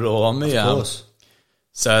having it all on me? Of course.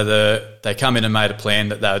 So they come in and made a plan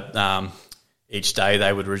that they each day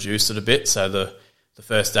they would reduce it a bit. So the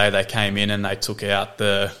first day they came in and they took out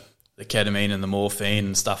the ketamine and the morphine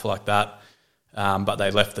and stuff like that, but they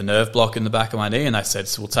left the nerve block in the back of my knee, and they said,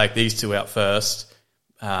 so we'll take these two out first,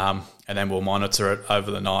 and then we'll monitor it over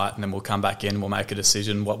the night, and then we'll come back in and we'll make a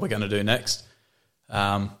decision what we're going to do next.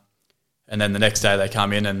 And then the next day they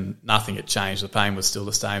come in and nothing had changed. The pain was still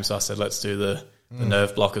the same. So I said, let's do the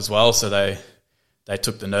nerve block as well. So they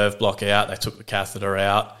took the nerve block out, they took the catheter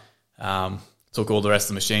out, took all the rest of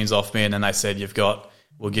the machines off me, and then they said,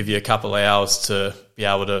 we'll give you a couple of hours to be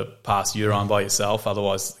able to pass urine by yourself,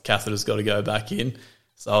 otherwise the catheter's got to go back in.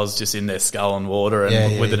 So I was just in there sculling water,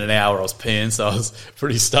 and within an hour I was peeing, so I was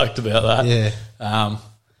pretty stoked about that. Yeah.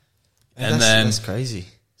 Then that's crazy.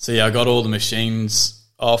 So I got all the machines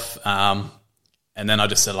off, and then I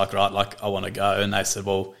just said, like, right, like, I want to go. And they said,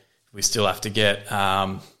 well, we still have to get,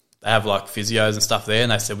 they have like physios and stuff there,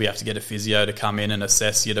 and they said we have to get a physio to come in and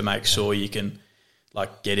assess you to make sure you can,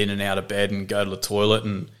 like, get in and out of bed and go to the toilet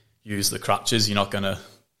and use the crutches. You're not going to,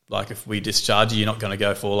 like, if we discharge you, you're not going to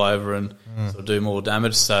go fall over and sort of do more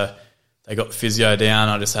damage. So they got the physio down.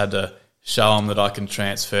 I just had to show them that I can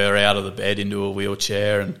transfer out of the bed into a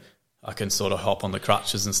wheelchair, and I can sort of hop on the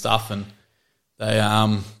crutches and stuff. And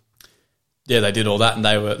they, they did all that, and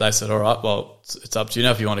they said, all right, well, it's up to you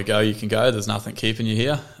now. If you want to go, you can go. There's nothing keeping you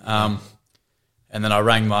here. And then I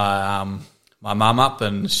rang my mum up,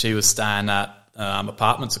 and she was staying at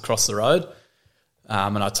apartments across the road.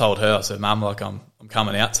 And I told her, I said, Mum, like, I'm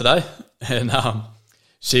coming out today. And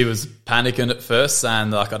she was panicking at first,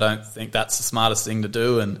 saying, like, I don't think that's the smartest thing to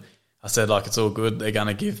do. And I said, like, it's all good. They're going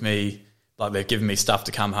to give me, like, they're giving me stuff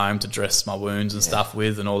to come home to dress my wounds and stuff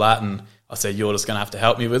with and all that. And I said, you're just going to have to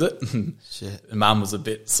help me with it. Shit. And Mum was a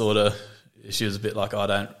bit she was a bit like, I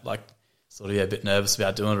don't, like, sort of, a bit nervous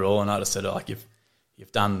about doing it all. And I just said, like, you've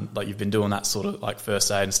done, like, you've been doing that sort of, like,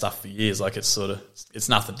 first aid and stuff for years. Like, it's sort of, it's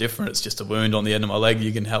nothing different. It's just a wound on the end of my leg.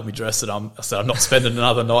 You can help me dress it. I said, I'm not spending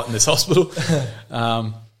another night in this hospital.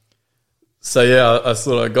 I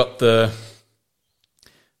sort of got the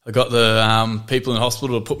people in the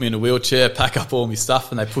hospital to put me in a wheelchair, pack up all my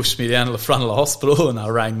stuff, and they pushed me down to the front of the hospital, and I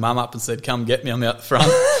rang Mum up and said, come get me, I'm out the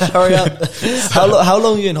front. Hurry up. How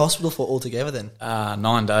long were you in hospital for altogether then?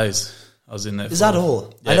 9 days. I was in there. Is that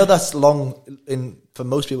all? Yeah. I know that's long for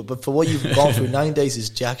most people, but for what you've gone through, 9 days is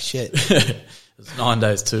jack shit. It's 9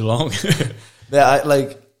 days too long.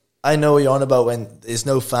 Yeah, I know what you're on about when there's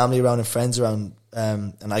no family around and friends around,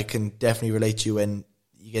 and I can definitely relate to you when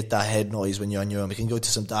you get that head noise when you're on your own. It can go to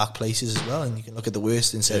some dark places as well, and you can look at the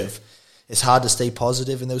worst instead of. It's hard to stay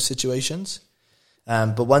positive in those situations.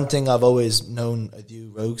 But one thing I've always known with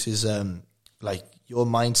you, Rogues, is like, your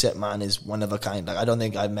mindset, man, is one of a kind. Like, I don't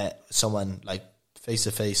think I met someone like face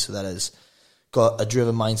to face that has got a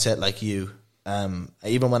driven mindset like you.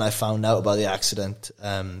 Even when I found out about the accident,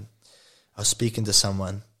 I was speaking to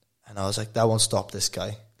someone and I was like, that won't stop this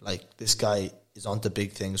guy. Like, this guy is on to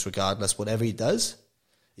big things regardless. Whatever he does,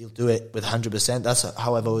 he'll do it with 100%. That's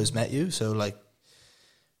how I've always met you. So, like,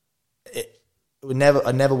 I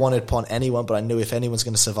never wanted upon anyone, but I knew if anyone's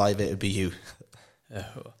going to survive it would be you.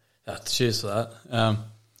 Yeah, cheers for that.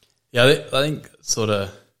 I think sort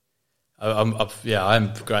of,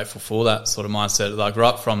 I'm grateful for that sort of mindset. Like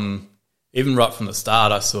right from the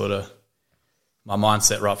start, my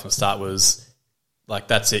mindset right from the start was like,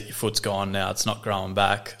 that's it, your foot's gone now, it's not growing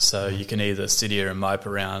back. So you can either sit here and mope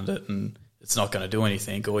around it and it's not going to do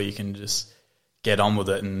anything, or you can just get on with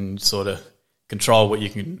it and sort of control what you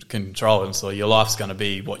can control. And so your life's going to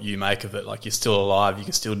be what you make of it. Like, you're still alive, you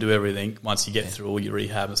can still do everything. Once you get through all your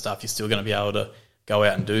rehab and stuff, you're still going to be able to go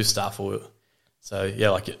out and do stuff. So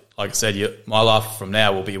yeah, like I said, my life from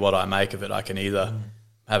now will be what I make of it. I can either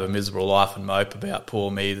have a miserable life and mope about, poor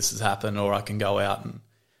me, this has happened, or I can go out and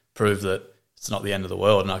prove that it's not the end of the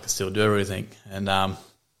world and I can still do everything. And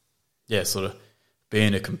sort of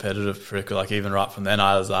being a competitive prick, like even right from then,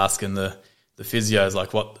 I was asking the physios,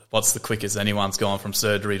 like, what's the quickest anyone's gone from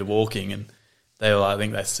surgery to walking? And they were like, I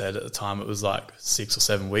think they said at the time it was like 6 or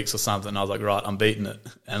 7 weeks or something. And I was like, right, I'm beating it.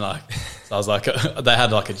 And like, so I was like, they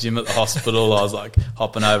had like a gym at the hospital. I was like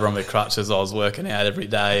hopping over on my crutches. I was working out every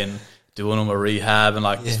day and doing all my rehab. And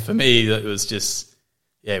like, for me, it was just,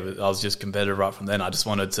 I was just competitive right from then. I just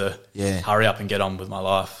wanted to hurry up and get on with my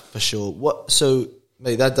life. For sure. So,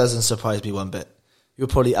 mate, that doesn't surprise me one bit. You're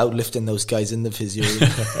probably outlifting those guys in the physio room.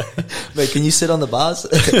 Mate, can you sit on the bars?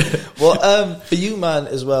 Well, for you, man,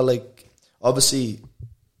 as well, like, obviously,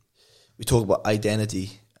 we talk about identity,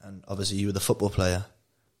 and obviously you were the football player.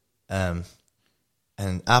 And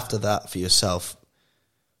after that, for yourself,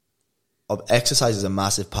 exercise is a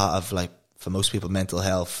massive part of, like, for most people, mental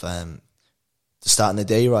health, starting the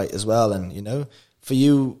day right as well. And, you know, for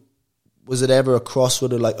you, was it ever a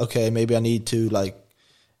crossroad of like, okay, maybe I need to, like,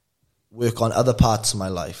 work on other parts of my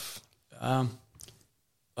life? I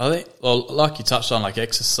think, well, like you touched on, like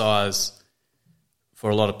exercise for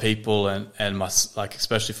a lot of people and my, like,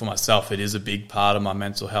 especially for myself, it is a big part of my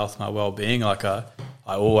mental health, my well-being. Like I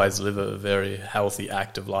always live a very healthy,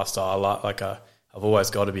 active lifestyle. I've always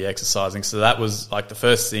got to be exercising. So that was like the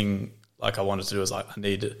first thing, like, I wanted to do was like,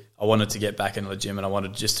 I wanted to get back into the gym, and I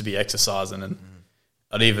wanted just to be exercising, and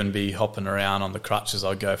I'd even be hopping around on the crutches.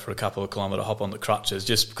 I'd go for a couple of kilometre hop on the crutches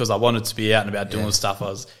just because I wanted to be out and about doing stuff. I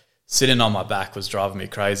was sitting on my back was driving me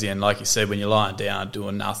crazy. And like you said, when you're lying down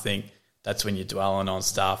doing nothing, that's when you're dwelling on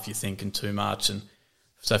stuff, you're thinking too much. And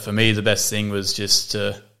so for me, the best thing for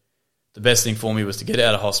me was to get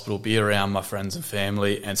out of hospital, be around my friends and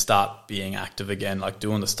family, and start being active again, like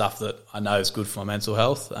doing the stuff that I know is good for my mental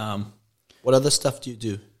health. What other stuff do you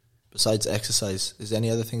do besides exercise? Is there any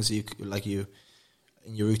other things that you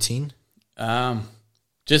in your routine?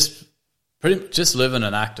 Just living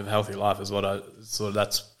an active, healthy life is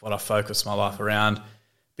that's what I focus my life around.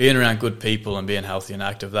 Being around good people and being healthy and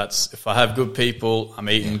active. That's, if I have good people, I'm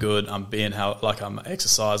eating good, I'm being like I'm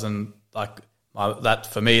exercising. Like that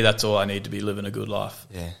for me, that's all I need to be living a good life.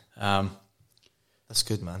 Yeah, that's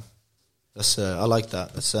good, man. That's I like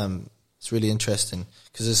that. That's it's really interesting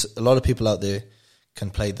because there's a lot of people out there can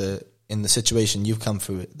play in the situation you've come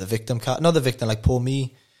through, the victim card, not the victim, like poor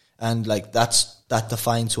me, and like that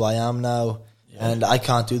defines who I am now, and I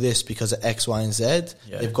can't do this because of X, Y, and Z.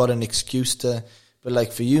 Yeah. They've got an excuse to, but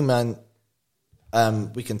like for you, man,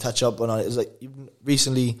 we can touch up on it. It's like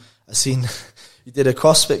recently I seen you did a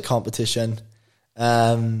CrossFit competition,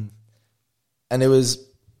 and it was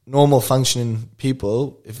normal functioning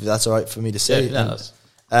people, if that's all right for me to say. Yeah,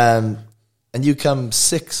 and you come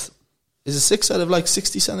sixth. Is it 6 out of like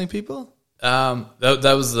 60 something people? That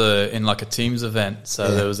was in like a teams event.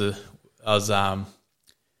 So there was on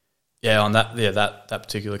that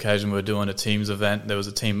particular occasion we were doing a teams event. There was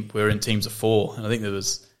a team, we were in teams of 4, and I think there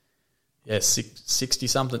was 60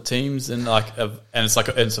 something teams, and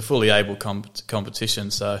it's a fully able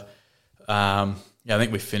competition. So I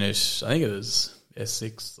think we finished. I think it was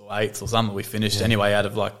 6th or 8th or something. We finished anyway out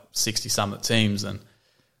of like 60 something teams, and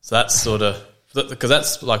so that's sort of. Because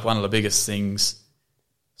that's like one of the biggest things,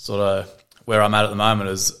 sort of where I'm at the moment,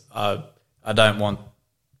 is I don't want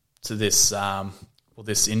this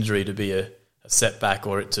injury to be a setback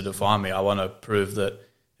or it to define me. I want to prove that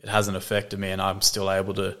it hasn't affected me, and I'm still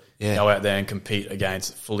able to go out there and compete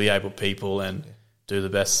against fully able people and do the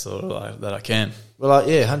best sort of that I can. Well,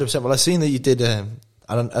 100%. Well, I seen that you did. It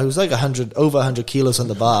was like over 100 kilos on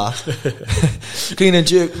the bar, clean and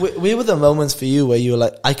jerk. Where were the moments for you where you were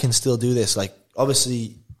like, I can still do this? Like,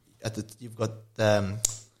 obviously you've got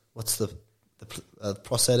what's the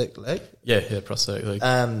prosthetic leg? Yeah, prosthetic leg.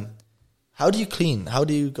 How do you clean? How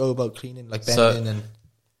do you go about cleaning, like bending and?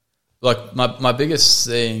 Like my biggest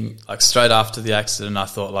thing, like straight after the accident, I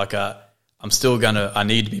thought like I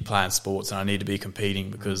need to be playing sports and I need to be competing,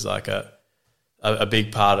 because like a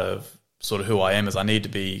big part of sort of who I am is I need to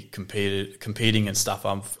be competing and stuff.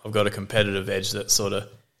 I've got a competitive edge that sort of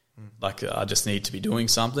like I just need to be doing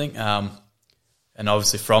something. And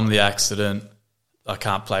obviously from the accident, I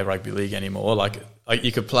can't play rugby league anymore. Like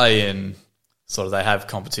you could play in sort of, they have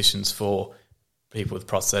competitions for people with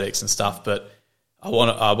prosthetics and stuff, but I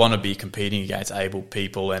want to be competing against able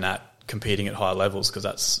people and competing at high levels, because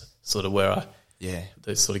that's sort of where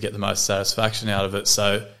they sort of get the most satisfaction out of it.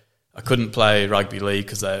 So I couldn't play rugby league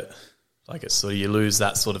because it's sort of, you lose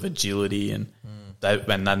that sort of agility, and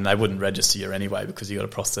then they wouldn't register you anyway because you got a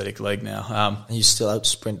prosthetic leg now. And you still out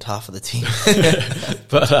sprint half of the team.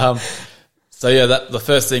 But so yeah, the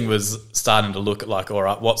first thing was starting to look at like, all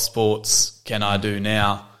right, what sports can I do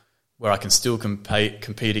now where I can still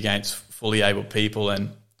compete against fully able people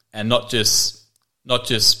and not just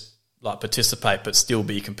like participate, but still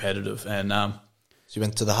be competitive. And so you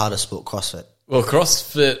went to the hardest sport, CrossFit. Well,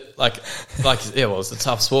 CrossFit, like it's a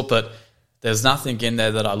tough sport, but there's nothing in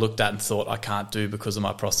there that I looked at and thought I can't do because of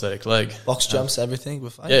my prosthetic leg. Box jumps, everything, we're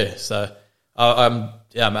fine. Yeah, so I'm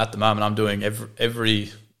at the moment I'm doing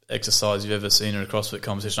every exercise you've ever seen in a CrossFit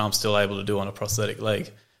competition. I'm still able to do on a prosthetic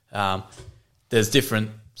leg. There's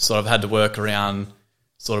different sort of had to work around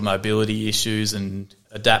sort of mobility issues and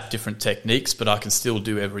adapt different techniques, but I can still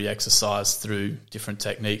do every exercise through different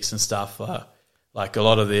techniques and stuff. Like a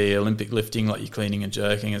lot of the Olympic lifting, like your cleaning and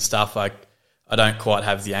jerking and stuff, like I don't quite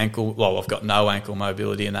have the ankle. Well, I've got no ankle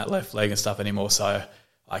mobility in that left leg and stuff anymore, so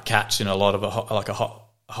I catch in a lot of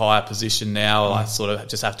a higher position now. I sort of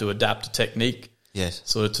just have to adapt a technique,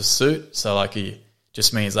 sort of to suit. So like it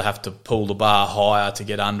just means I have to pull the bar higher to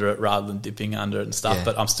get under it rather than dipping under it and stuff.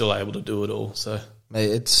 But I'm still able to do it all. So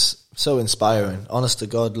mate, it's so inspiring. Honest to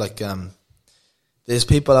God, like there's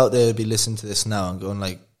people out there who'd be listening to this now and going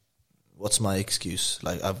like, what's my excuse?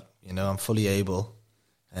 Like I'm fully able,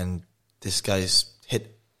 and this guy's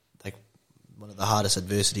hit like one of the hardest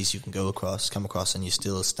adversities you can come across, and you're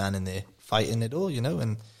still standing there fighting it all,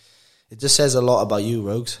 and it just says a lot about you,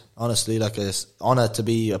 Rogues. Honestly, like it's honor to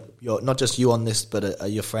be not just you on this, but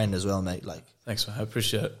your friend as well, mate. Like, thanks, man. I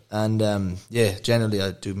appreciate it. And generally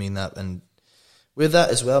I do mean that. And with that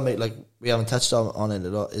as well, mate, like we haven't touched on it a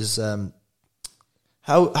lot, is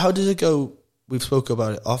how does it go? We've spoke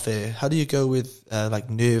about it off air. How do you go with like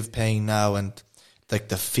nerve pain now, and like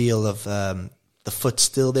the feel of the foot's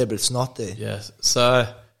still there but it's not there? Yeah.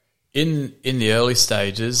 So in the early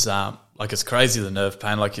stages, like it's crazy, the nerve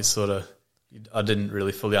pain. Like I didn't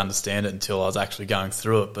really fully understand it until I was actually going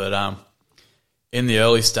through it. But in the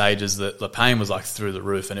early stages, the pain was like through the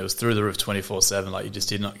roof, and it was through the roof 24/7. Like you just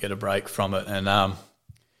did not get a break from it, and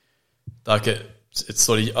like it's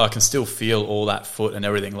sort of, I can still feel all that foot and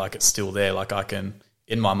everything, like it's still there. Like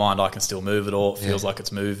in my mind, I can still move it all. It feels like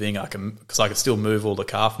it's moving. Because I can still move all the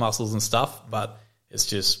calf muscles and stuff, but it's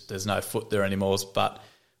just, there's no foot there anymore. But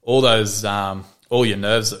all those, all your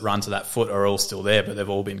nerves that run to that foot are all still there, but they've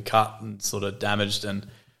all been cut and sort of damaged. And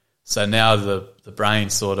so now the brain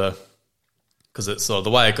sort of, because it's sort of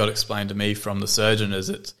the way it got explained to me from the surgeon is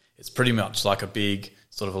it's pretty much like a big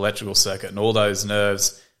sort of electrical circuit, and all those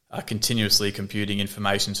nerves are continuously computing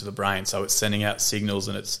information to the brain. So it's sending out signals,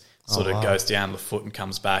 and it's sort of goes down the foot and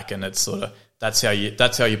comes back, and it's sort of, that's how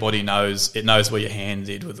your body knows. It knows where your hand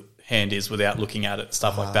is without looking at it,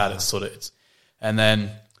 stuff like that. It's sort of, and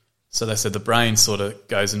then, so they said the brain sort of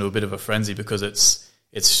goes into a bit of a frenzy because it's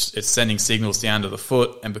sending signals down to the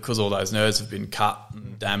foot, and because all those nerves have been cut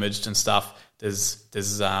and damaged and stuff, there's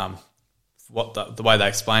what the way they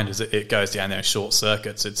explained is it goes down there in short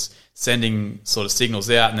circuits. It's sending sort of signals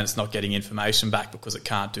out, and then it's not getting information back because it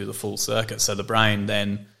can't do the full circuit. So the brain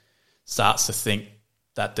then starts to think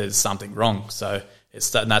that there's something wrong. So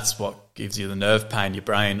and that's what gives you the nerve pain. Your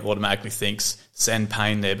brain automatically thinks, send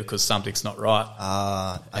pain there because something's not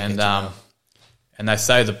right. And they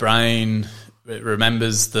say the brain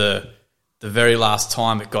remembers the very last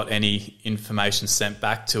time it got any information sent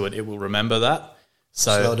back to it, it will remember that.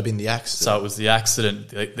 So that would have been the accident. So it was the accident,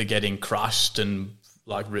 the getting crushed and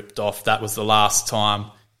like ripped off. That was the last time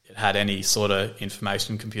it had any sort of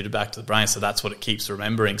information computed back to the brain. So that's what it keeps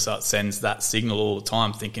remembering. So it sends that signal all the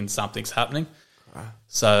time, thinking something's happening. Right.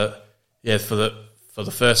 So yeah, for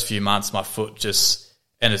the first few months, my foot just,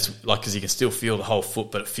 and it's like, because you can still feel the whole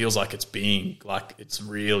foot, but it feels like it's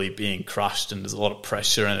really being crushed, and there's a lot of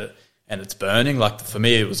pressure in it. and it's burning. Like for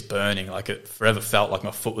me, it was burning. Like it forever felt like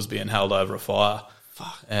my foot was being held over a fire.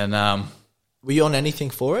 Fuck. And were you on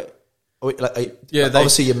anything for it? Or, Yeah, like,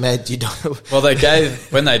 obviously you're med. You don't. well,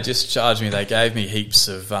 when they discharged me, they gave me heaps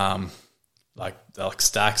of like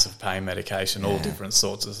stacks of pain medication, all different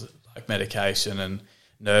sorts of like medication and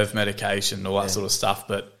nerve medication, all that sort of stuff.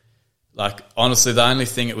 But like honestly, the only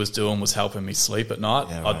thing it was doing was helping me sleep at night.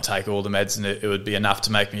 Yeah, right. I'd take all the meds and it would be enough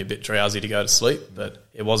to make me a bit drowsy to go to sleep, but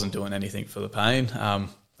it wasn't doing anything for the pain.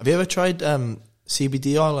 Have you ever tried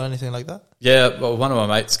CBD oil or anything like that? Yeah, well, one of my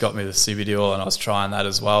mates got me the CBD oil, and I was trying that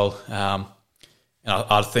as well. And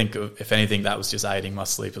I think, if anything, that was just aiding my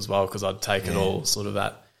sleep as well, because I'd take it all sort of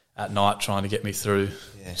at night, trying to get me through,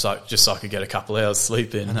 so I could get a couple of hours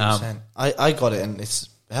sleep in. 100%. I got it, and it's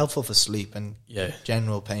helpful for sleep and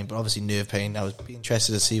general pain, but obviously nerve pain. I was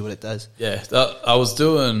interested to see what it does. Yeah, I was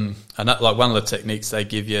doing, and like one of the techniques they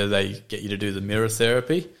give you, they get you to do the mirror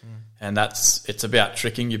therapy, and it's about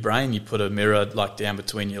tricking your brain. You put a mirror like down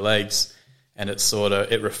between your legs, and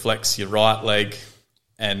it reflects your right leg,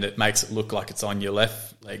 and it makes it look like it's on your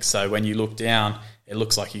left leg. So when you look down, it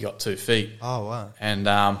looks like you got 2 feet. Oh wow! And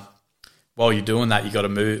while you're doing that, you got to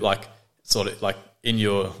move in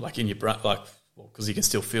your brain, because you can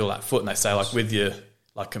still feel that foot. And they say with your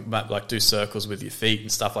like do circles with your feet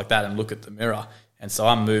and stuff like that, and look at the mirror. And so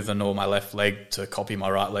I'm moving all my left leg to copy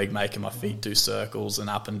my right leg, making my feet do circles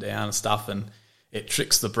and up and down and stuff. And it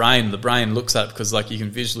tricks the brain. The brain looks at it because like you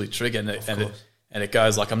can visually trigger and it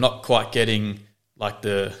goes like, I'm not quite getting like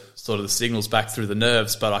the sort of the signals back through the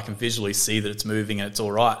nerves, but I can visually see that it's moving and it's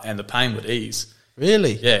all right, and the pain would ease.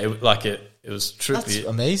 Really? Yeah, it was trippy. That's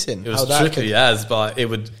amazing. It was trippy but it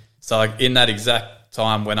would. So like in that exact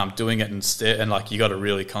time when I'm doing it and like you got to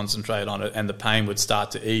really concentrate on it, and the pain would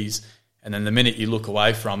start to ease, and then the minute you look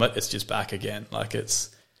away from it, it's just back again. Like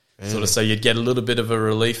it's sort of, so you'd get a little bit of a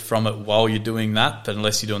relief from it while you're doing that, but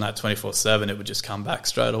unless you're doing that 24/7, it would just come back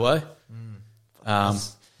straight away.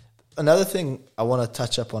 Another thing I want to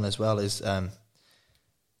touch up on as well is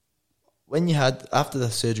when you had, after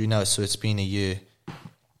the surgery now, so it's been a year,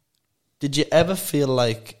 did you ever feel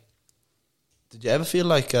like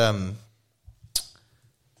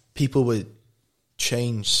people would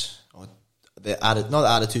change, or not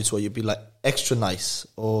attitudes, where you'd be like extra nice,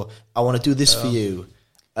 or I want to do this for you,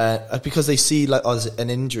 because they see like an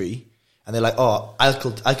injury, and they're like, oh, I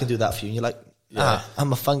can do that for you, and you're like,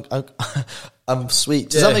 I'm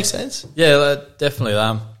sweet. Does that make sense? Yeah, definitely.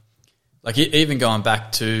 Like even going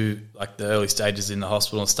back to like the early stages in the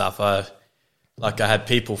hospital and stuff, I had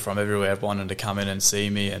people from everywhere wanting to come in and see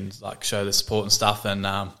me and like show the support and stuff, and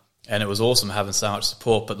it was awesome having so much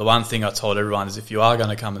support. But the one thing I told everyone is, if you are going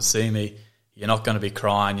to come and see me, you're not going to be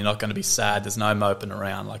crying, you're not going to be sad. There's no moping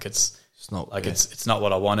around. Like it's not like it's not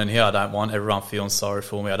what I want in here. I don't want everyone feeling sorry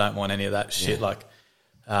for me. I don't want any of that shit. Like,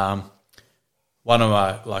 one of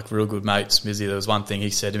my like real good mates, Mizzy, there was one thing he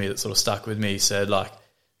said to me that sort of stuck with me. He said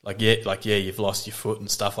yeah, you've lost your foot and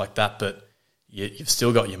stuff like that, but you've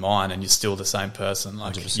still got your mind, and you're still the same person.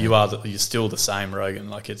 Like 100%. You're still the same Rogan.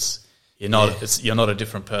 Like you're not a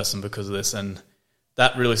different person because of this, and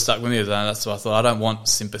that really stuck with me. And that's why I thought, I don't want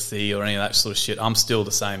sympathy or any of that sort of shit. I'm still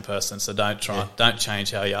the same person, so don't change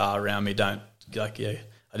how you are around me. I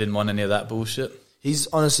didn't want any of that bullshit. He's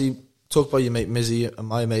honestly, talk about your mate Mizzy and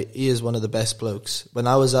my mate, he is one of the best blokes. When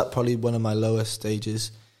I was at probably one of my lowest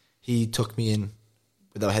stages, he took me in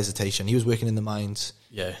without hesitation. He was working in the mines.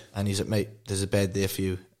 Yeah. And he's like, mate, there's a bed there for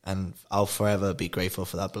you. And I'll forever be grateful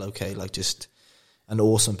for that bloke, hey? Like, just an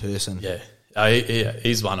awesome person. Yeah.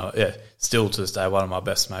 He's still to this day, one of my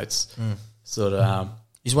best mates. Sort of.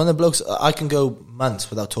 He's one of the blokes, I can go months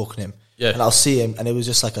without talking to him. Yeah. And I'll see him, and it was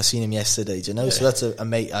just like I seen him yesterday, do you know? Yeah. So that's a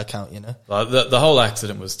mate I count, you know? Well, the whole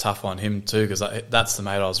accident was tough on him too, because that's the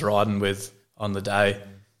mate I was riding with on the day.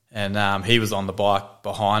 And he was on the bike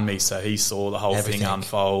behind me, so he saw the whole thing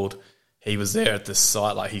unfold. He was there at the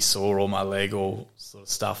site, like he saw all my leg all sort of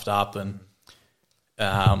stuffed up. And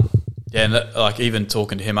like even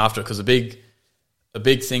talking to him after, because a big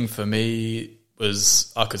thing for me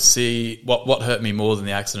was I could see what hurt me more than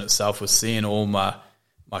the accident itself was seeing all my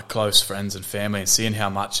close friends and family, and seeing how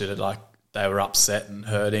much they were upset and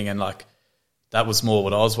hurting, and like that was more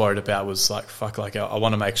what I was worried about. Was like, fuck, like I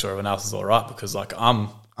want to make sure everyone else is all right, because like I'm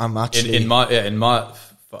actually in my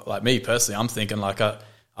like me personally, I'm thinking like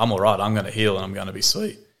I'm all right, I'm going to heal and I'm going to be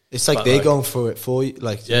sweet. It's like they're going through it for you,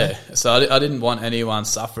 like So I didn't want anyone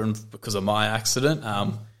suffering because of my accident.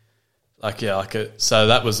 So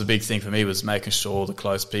that was the big thing for me, was making sure all the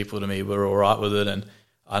close people to me were all right with it. And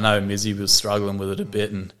I know Mizzy was struggling with it a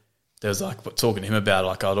bit, and there was like talking to him about it,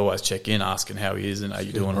 like I'd always check in, asking how he is and are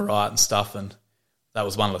you doing all right and stuff. And that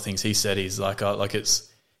was one of the things he said. He's like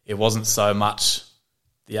it wasn't so much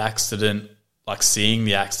the accident, like seeing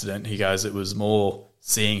the accident. He goes, it was more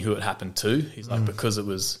seeing who it happened to. He's like, because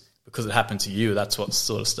it happened to you, that's what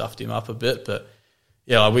sort of stuffed him up a bit. But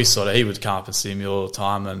yeah, like he would come up and see me all the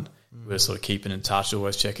time, and we were sort of keeping in touch,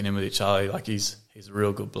 always checking in with each other. Like he's a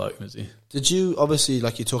real good bloke, Mizzy. Did you, obviously,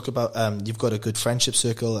 like you talk about, you've got a good friendship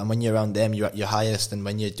circle, and when you're around them, you're at your highest, and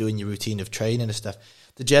when you're doing your routine of training and stuff,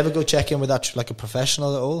 did you ever go check in with that, like a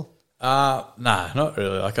professional at all? Nah, not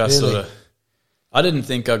really. Like Really? I didn't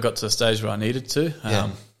think I got to the stage where I needed to. Yeah.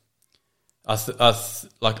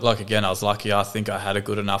 Like again, I was lucky. I think I had a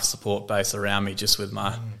good enough support base around me, just with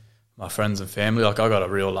my friends and family. Like I got a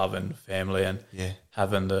real loving family, and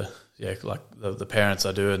having the parents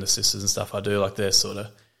I do and the sisters and stuff I do, like they're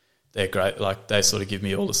great. Like they sort of give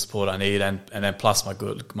me all the support I need, and then plus my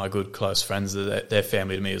good close friends, they're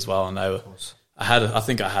family to me as well. And I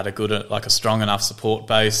think I had a strong enough support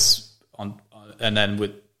base and then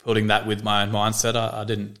with putting that with my own mindset, I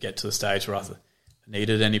didn't get to the stage where I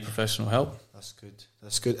needed any professional help. That's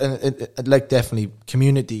good. And it like definitely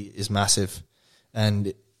community is massive, and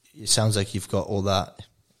it sounds like you've got all that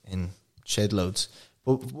in shed loads.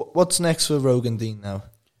 But what's next for Rogan Dean now?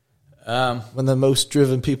 One of the most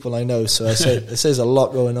driven people I know, so it says a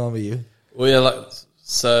lot going on with you. Well,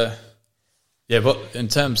 yeah, but in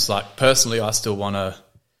terms like personally, I still want to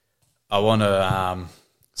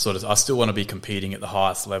be competing at the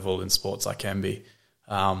highest level in sports I can be,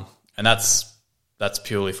 and that's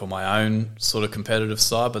purely for my own sort of competitive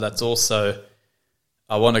side. But that's also,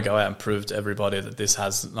 I want to go out and prove to everybody that this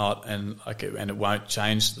has not and it won't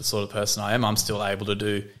change the sort of person I am. I'm still able to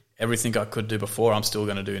do everything I could do before. I'm still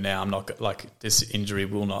going to do now. I'm not like this injury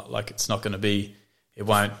will not it's not going to be. It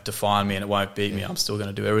won't define me and it won't beat me. I'm still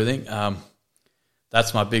going to do everything.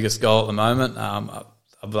 That's my biggest goal at the moment.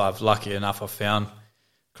 I've lucky enough, I've found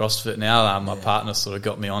CrossFit now. My partner sort of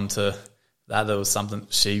got me onto that. There was something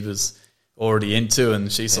she was already into, and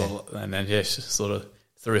she sort of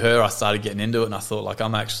through her, I started getting into it, and I thought, like,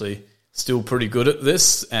 I'm actually still pretty good at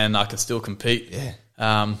this, and I can still compete. Yeah.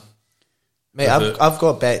 Mate, I've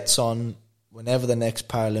got bets on whenever the next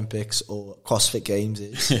Paralympics or CrossFit Games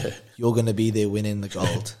is, you're going to be there winning the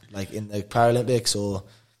gold, like in the Paralympics or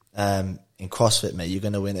in CrossFit, mate. You're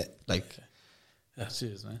going to win it. Like, yeah,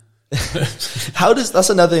 cheers, man. That's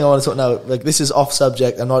another thing I want to talk now. Like, this is off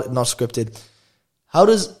subject and not scripted. How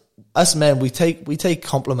does us men, we take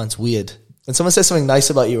compliments weird. When someone says something nice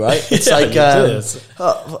about you, right? It's like,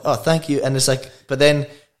 thank you. And it's like, but then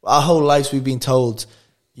our whole lives we've been told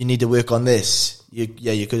you need to work on this. You're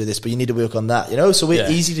good at this, but you need to work on that. You know, so we're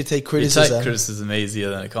easy to take criticism. You take criticism easier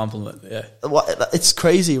than a compliment. Yeah, it's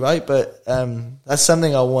crazy, right? But that's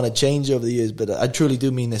something I want to change over the years. But I truly do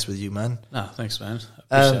mean this with you, man. No, thanks, man.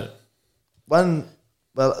 I appreciate it. One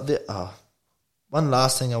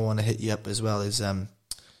last thing I want to hit you up as well is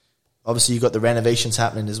obviously you got the renovations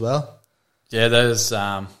happening as well. Yeah,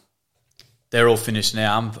 they're all finished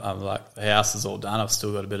now. I'm like, the house is all done. I've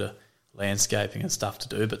still got a bit of landscaping and stuff to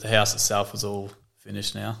do, but the house itself is all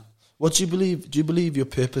finished now. What do you believe? Do you believe your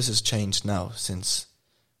purpose has changed now since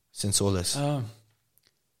all this? I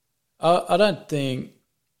don't think.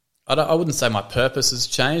 I wouldn't say my purpose has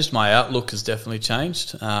changed. My outlook has definitely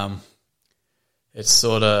changed. It's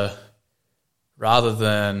sort of, rather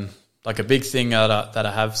than like a big thing that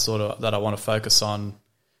I have sort of that I want to focus on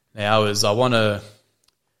now is I want to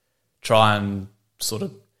try and sort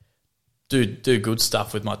of do good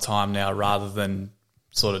stuff with my time now, rather than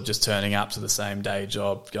sort of just turning up to the same day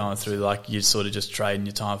job, going through like you sort of just trading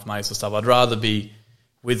your time for mates or stuff. I'd rather be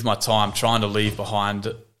with my time trying to leave behind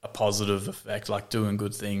a positive effect, like doing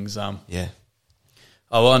good things. I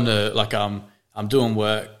want to, like, I'm doing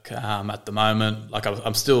work at the moment. Like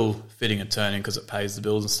I'm still fitting and turning because it pays the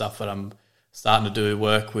bills and stuff, but I'm starting to do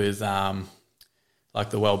work with like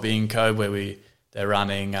the Wellbeing Code, where they're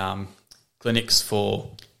running clinics for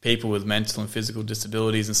people with mental and physical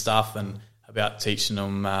disabilities and stuff, and about teaching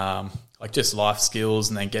them like just life skills,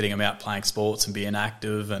 and then getting them out playing sports and being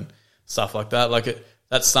active and stuff like that. Like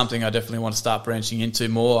that's something I definitely want to start branching into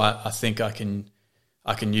more. I think I can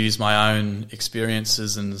use my own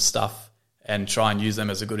experiences and stuff and try and use them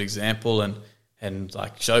as a good example, and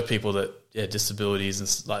like show people that disabilities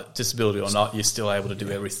and like disability or not, you're still able to do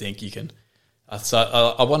everything you can.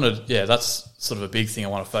 So I wanted, that's sort of a big thing I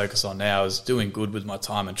want to focus on now, is doing good with my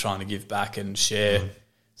time and trying to give back and share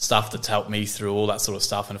stuff that's helped me through all that sort of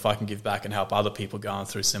stuff. And if I can give back and help other people going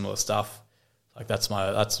through similar stuff, like that's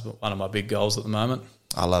one of my big goals at the moment.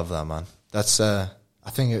 I love that, man. That's I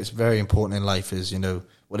think it's very important in life is, you know,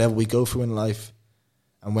 whatever we go through in life,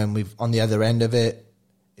 and when we've on the other end of it,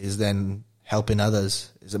 is then helping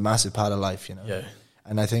others is a massive part of life, you know. Yeah.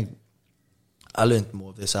 And I think I learned more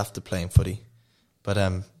of this after playing footy. But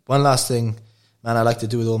one last thing, man, I like to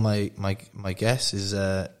do with all my guests is,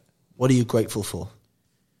 what are you grateful for?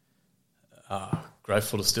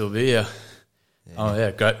 Grateful to still be here. Oh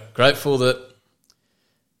yeah, grateful that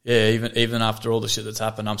even after all the shit that's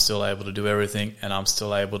happened, I'm still able to do everything, and I'm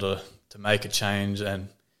still able to make a change and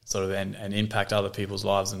sort of and impact other people's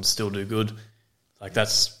lives and still do good. Like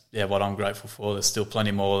that's what I'm grateful for. There's still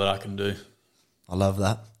plenty more that I can do. I love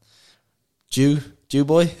that. Jew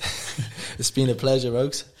boy, it's been a pleasure,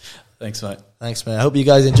 Oaks. Thanks, mate. Thanks, man. I hope you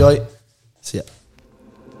guys enjoy. See ya.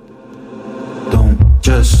 Don't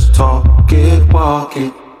just talk it, walk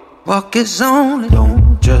it. Walk is only.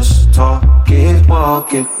 Don't just talk it,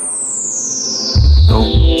 walk it.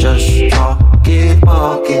 Don't just talk it,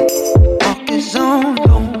 walk it. Walk is only.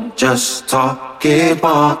 Don't just talk it,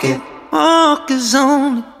 walk it. Walk is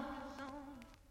only.